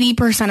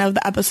 80% of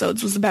the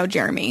episodes was about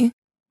Jeremy.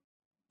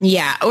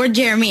 Yeah, or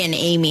Jeremy and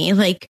Amy.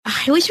 I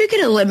wish we could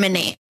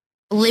eliminate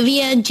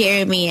Olivia,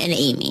 Jeremy, and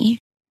Amy.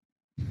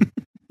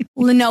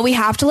 No, we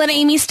have to let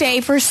Amy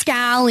stay for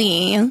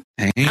Scally.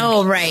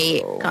 Oh,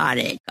 right. Got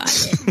it.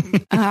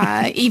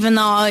 Even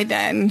though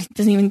then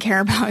doesn't even care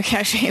about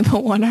Cachet,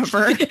 but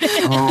whatever.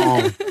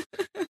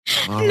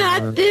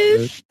 Not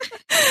this.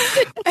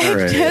 All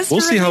right. We'll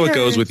see how it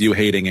goes with you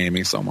hating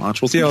Amy so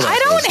much. We'll see how that I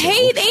don't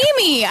hate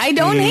Amy. I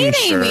don't hate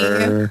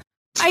Amy.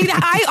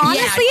 I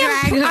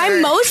honestly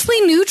I'm mostly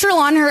neutral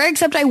on her,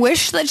 except I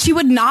wish that she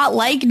would not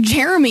like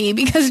Jeremy,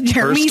 because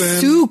Jeremy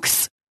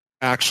sucks.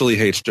 Actually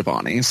hates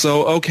Giovanni.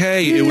 So,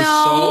 okay, it was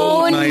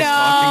so nice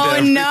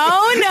talking to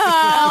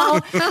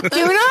everyone. No.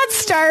 Do not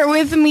start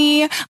with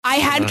me. I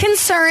had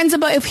concerns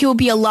about if he will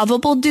be a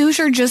lovable douche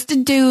or just a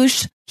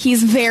douche.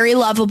 He's very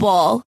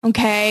lovable.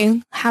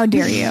 Okay? How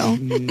dare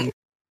you?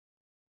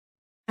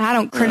 I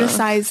don't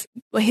criticize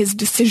his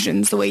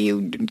decisions the way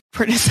you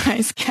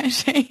criticize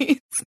Cachet.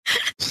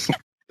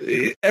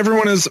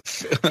 Everyone is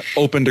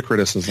open to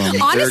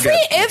criticism. Honestly,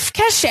 if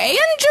Cachet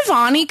and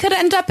Giovanni could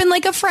end up in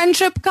a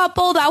friendship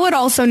couple, that would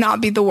also not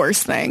be the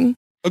worst thing.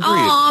 Agreed.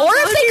 Or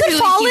if they could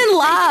fall in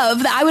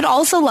love, I would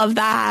also love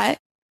that.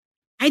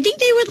 I think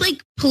they would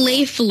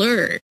play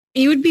flirt.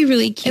 It would be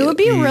really cute. It would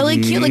be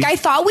really cute. I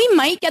thought we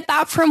might get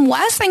that from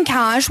Wes and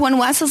Cash when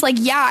Wes is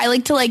I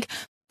like to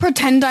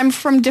pretend I'm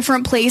from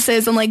different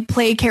places and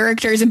play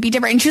characters and be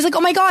different. And she's like, oh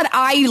my God,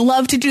 I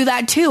love to do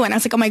that too. And I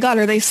was like, oh my God,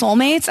 are they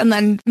soulmates? And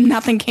then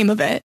nothing came of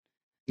it.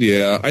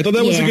 Yeah, I thought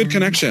that was a good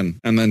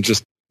connection. And then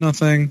just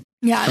nothing.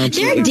 Yeah.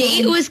 Their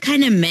date was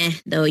kind of meh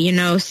though,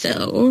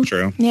 so.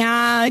 True.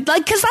 Yeah.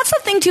 Like, cause that's the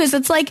thing too, is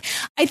it's like,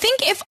 I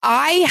think if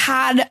I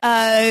had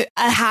a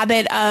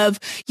habit of,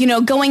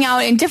 going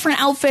out in different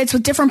outfits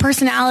with different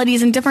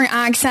personalities and different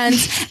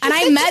accents, and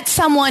I met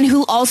someone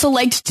who also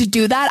liked to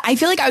do that, I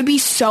feel like I would be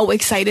so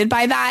excited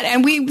by that.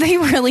 And they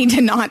really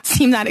did not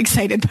seem that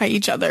excited by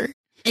each other.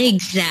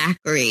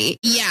 Exactly.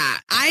 Yeah.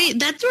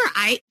 That's where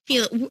I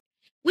feel,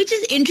 which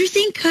is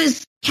interesting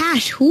because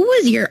Cash, who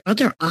was your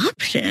other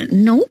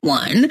option? No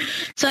one.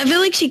 So I feel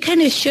like she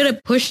kind of should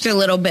have pushed a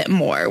little bit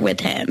more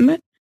with him.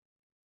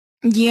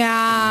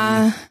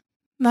 Yeah.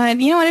 But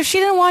you know what? If she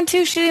didn't want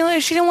to, she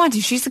didn't want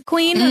to. She's the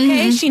queen,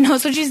 okay? She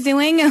knows what she's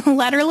doing, and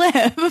let her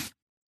live.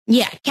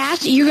 Yeah,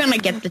 Cash, you're going to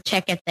get the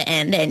check at the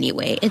end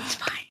anyway. It's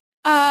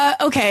fine.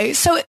 Okay.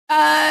 So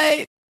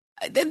I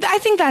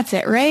think that's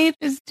it, right?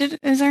 Is there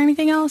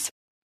anything else?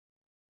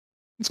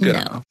 It's good.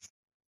 No.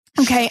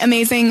 Okay,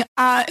 amazing.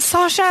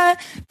 Sasha,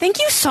 thank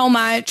you so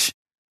much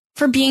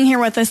for being here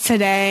with us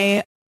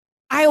today.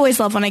 I always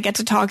love when I get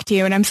to talk to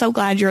you, and I'm so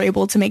glad you're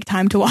able to make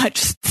time to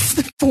watch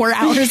 4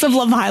 hours of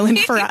Love Island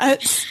for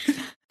us.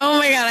 Oh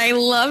my God, I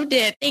loved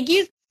it. Thank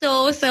you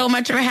so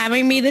much for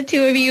having me, the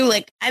two of you.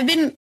 Like, I've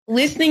been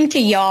listening to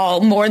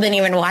y'all more than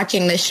even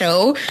watching the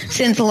show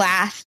since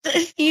last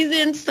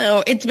season,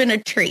 so it's been a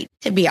treat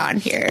to be on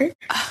here.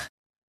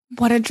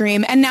 What a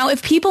dream. And now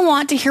if people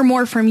want to hear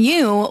more from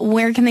you,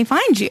 where can they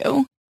find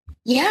you?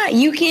 Yeah,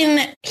 you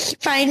can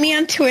find me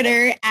on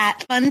Twitter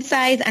at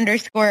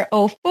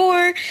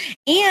funsize_04.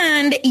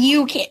 And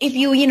you can, if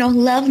you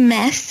love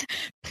mess,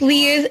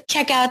 please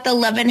check out the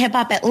Love and Hip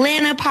Hop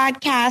Atlanta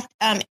podcast.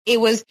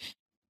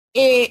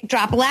 It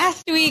dropped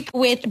last week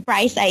with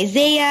Bryce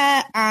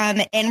Isaiah,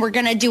 and we're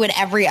going to do it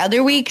every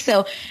other week.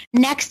 So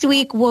next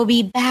week, we'll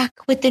be back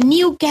with a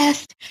new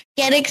guest.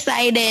 Get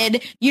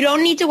excited. You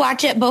don't need to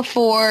watch it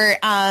before,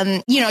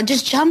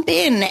 just jump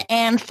in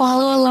and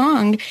follow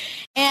along.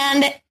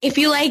 And if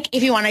you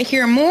want to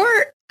hear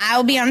more,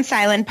 I'll be on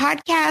Silent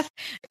Podcast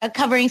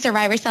covering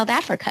Survivor South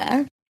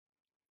Africa.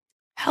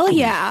 Hell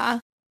yeah.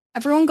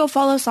 Everyone go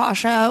follow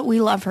Sasha. We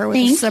love her.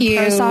 Thank This is a you.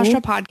 Pro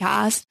Sasha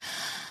podcast.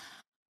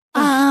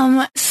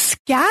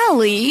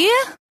 Scally,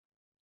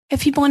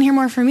 if people want to hear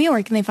more from you,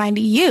 where can they find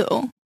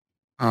you?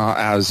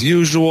 As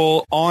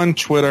usual, on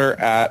Twitter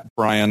at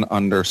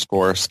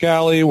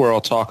Brian_Scally, where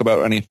I'll talk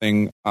about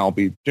anything I'll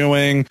be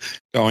doing.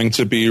 Going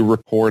to be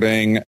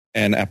reporting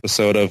an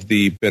episode of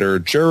the Bitter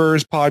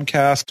Jurors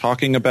podcast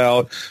talking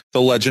about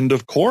The Legend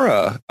of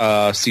Korra,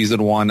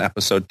 season 1,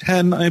 episode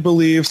 10, I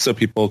believe. So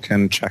people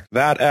can check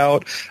that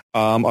out.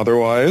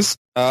 Otherwise,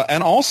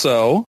 and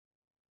also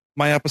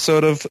my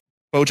episode of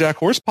BoJack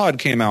Horsepod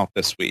came out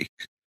this week.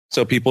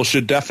 So people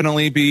should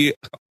definitely be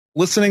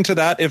listening to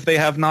that if they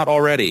have not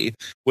already,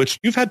 which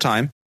you've had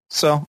time.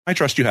 So I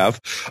trust you have.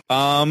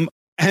 And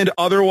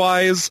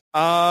otherwise,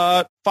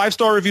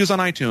 5-star reviews on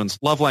iTunes.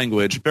 Love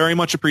language. Very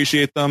much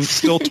appreciate them.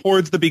 Still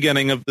towards the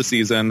beginning of the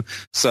season.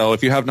 So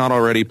if you have not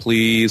already,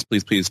 please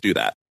do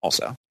that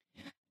also.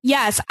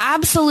 Yes,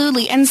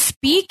 absolutely. And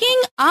speaking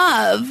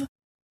of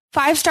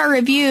 5-star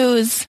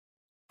reviews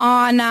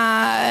on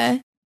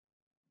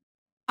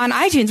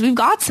iTunes, we've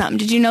got some.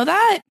 Did you know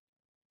that?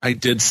 I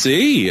did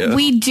see.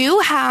 We do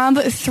have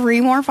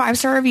 3 more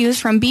 5-star reviews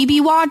from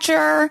BB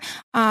Watcher,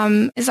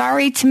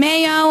 Izari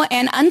Tomeo,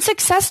 and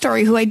Unsuccess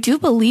Story, who I do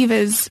believe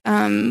is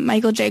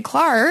Michael J.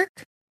 Clark.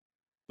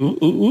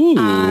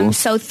 Ooh.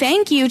 So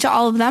thank you to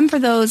all of them for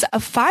those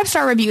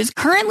 5-star reviews.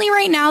 Currently,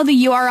 right now,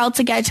 the URL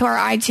to get to our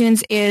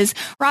iTunes is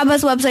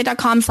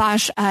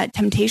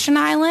robbuzzwebsite.com/Temptation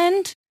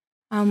Island.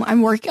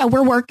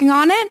 We're working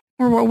on it.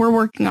 We're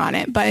working on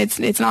it, but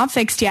it's not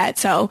fixed yet.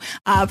 So,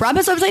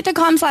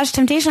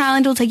 robbuzzwebsite.com/Temptation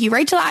Island will take you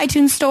right to the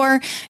iTunes store.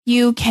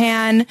 You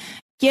can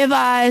give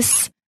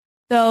us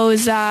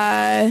those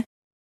 5-star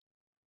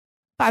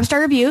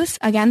reviews.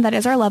 Again, that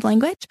is our love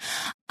language.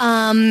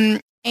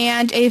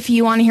 And if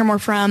you want to hear more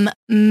from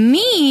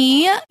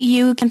me,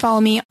 you can follow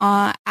me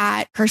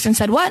at Kirsten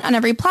Said What on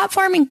every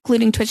platform,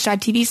 including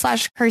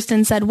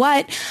twitch.tv/Kirsten Said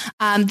What.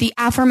 The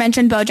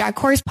aforementioned BoJack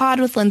Horsepod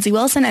with Lindsay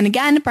Wilson. And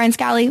again, Brian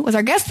Scally was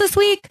our guest this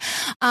week.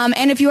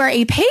 And if you are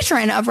a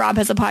patron of Rob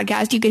Has a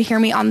Podcast, you could hear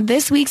me on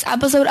this week's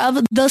episode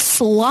of The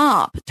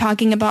Slop,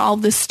 talking about all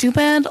the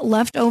stupid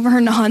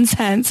leftover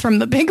nonsense from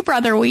the Big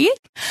Brother week.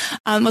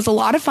 It was a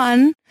lot of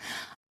fun.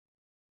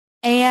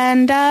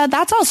 And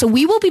that's all. So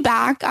we will be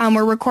back.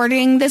 We're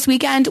recording this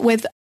weekend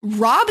with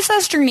Rob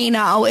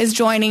Sesternino is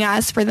joining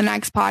us for the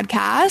next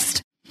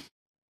podcast.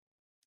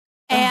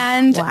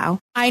 And wow.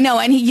 I know.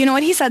 And you know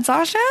what he said,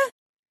 Sasha?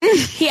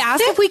 He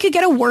asked if we could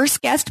get a worse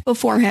guest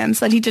before him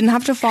so that he didn't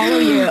have to follow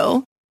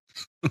you.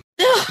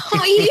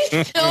 Oh, he's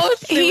so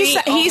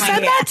sweet. He said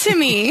that to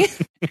me.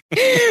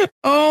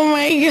 Oh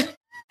my God.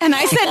 And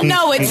I said,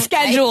 no, it's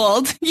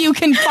scheduled. You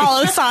can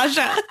follow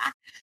Sasha.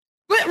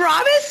 But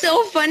Rob is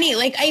so funny.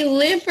 Like, I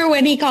live for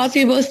when he calls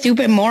people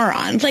stupid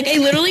morons. Like, I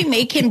literally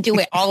make him do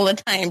it all the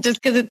time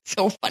just because it's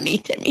so funny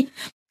to me.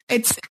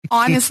 It's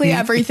honestly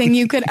everything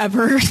you could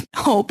ever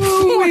hope for.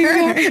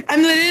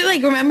 I'm literally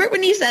like, remember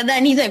when he said that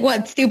and he's like,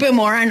 what, stupid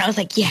moron? I was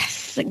like,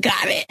 yes,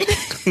 got it.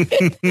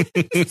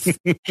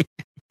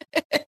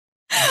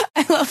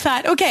 I love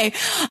that. Okay.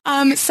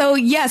 So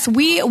yes,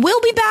 we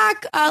will be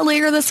back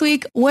later this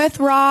week with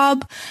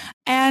Rob,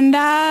 and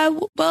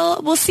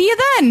we'll see you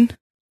then.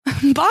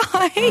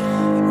 Bye.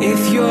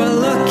 If you're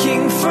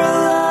looking for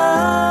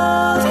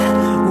love,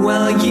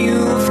 well,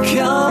 you've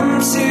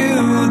come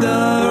to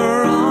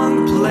the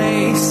wrong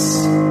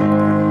place.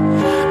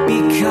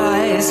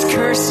 Because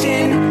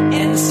Kirsten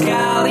and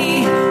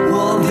Scally,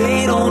 well,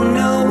 they don't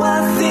know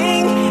a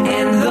thing.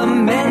 And the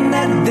men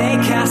that they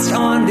cast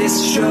on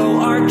this show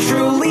are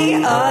truly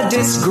a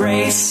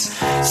disgrace.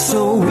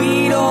 So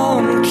we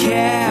don't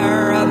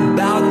care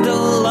about the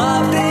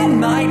love that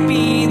might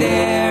be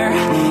there.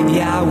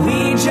 Yeah,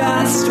 we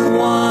just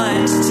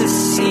want to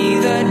see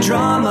the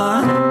drama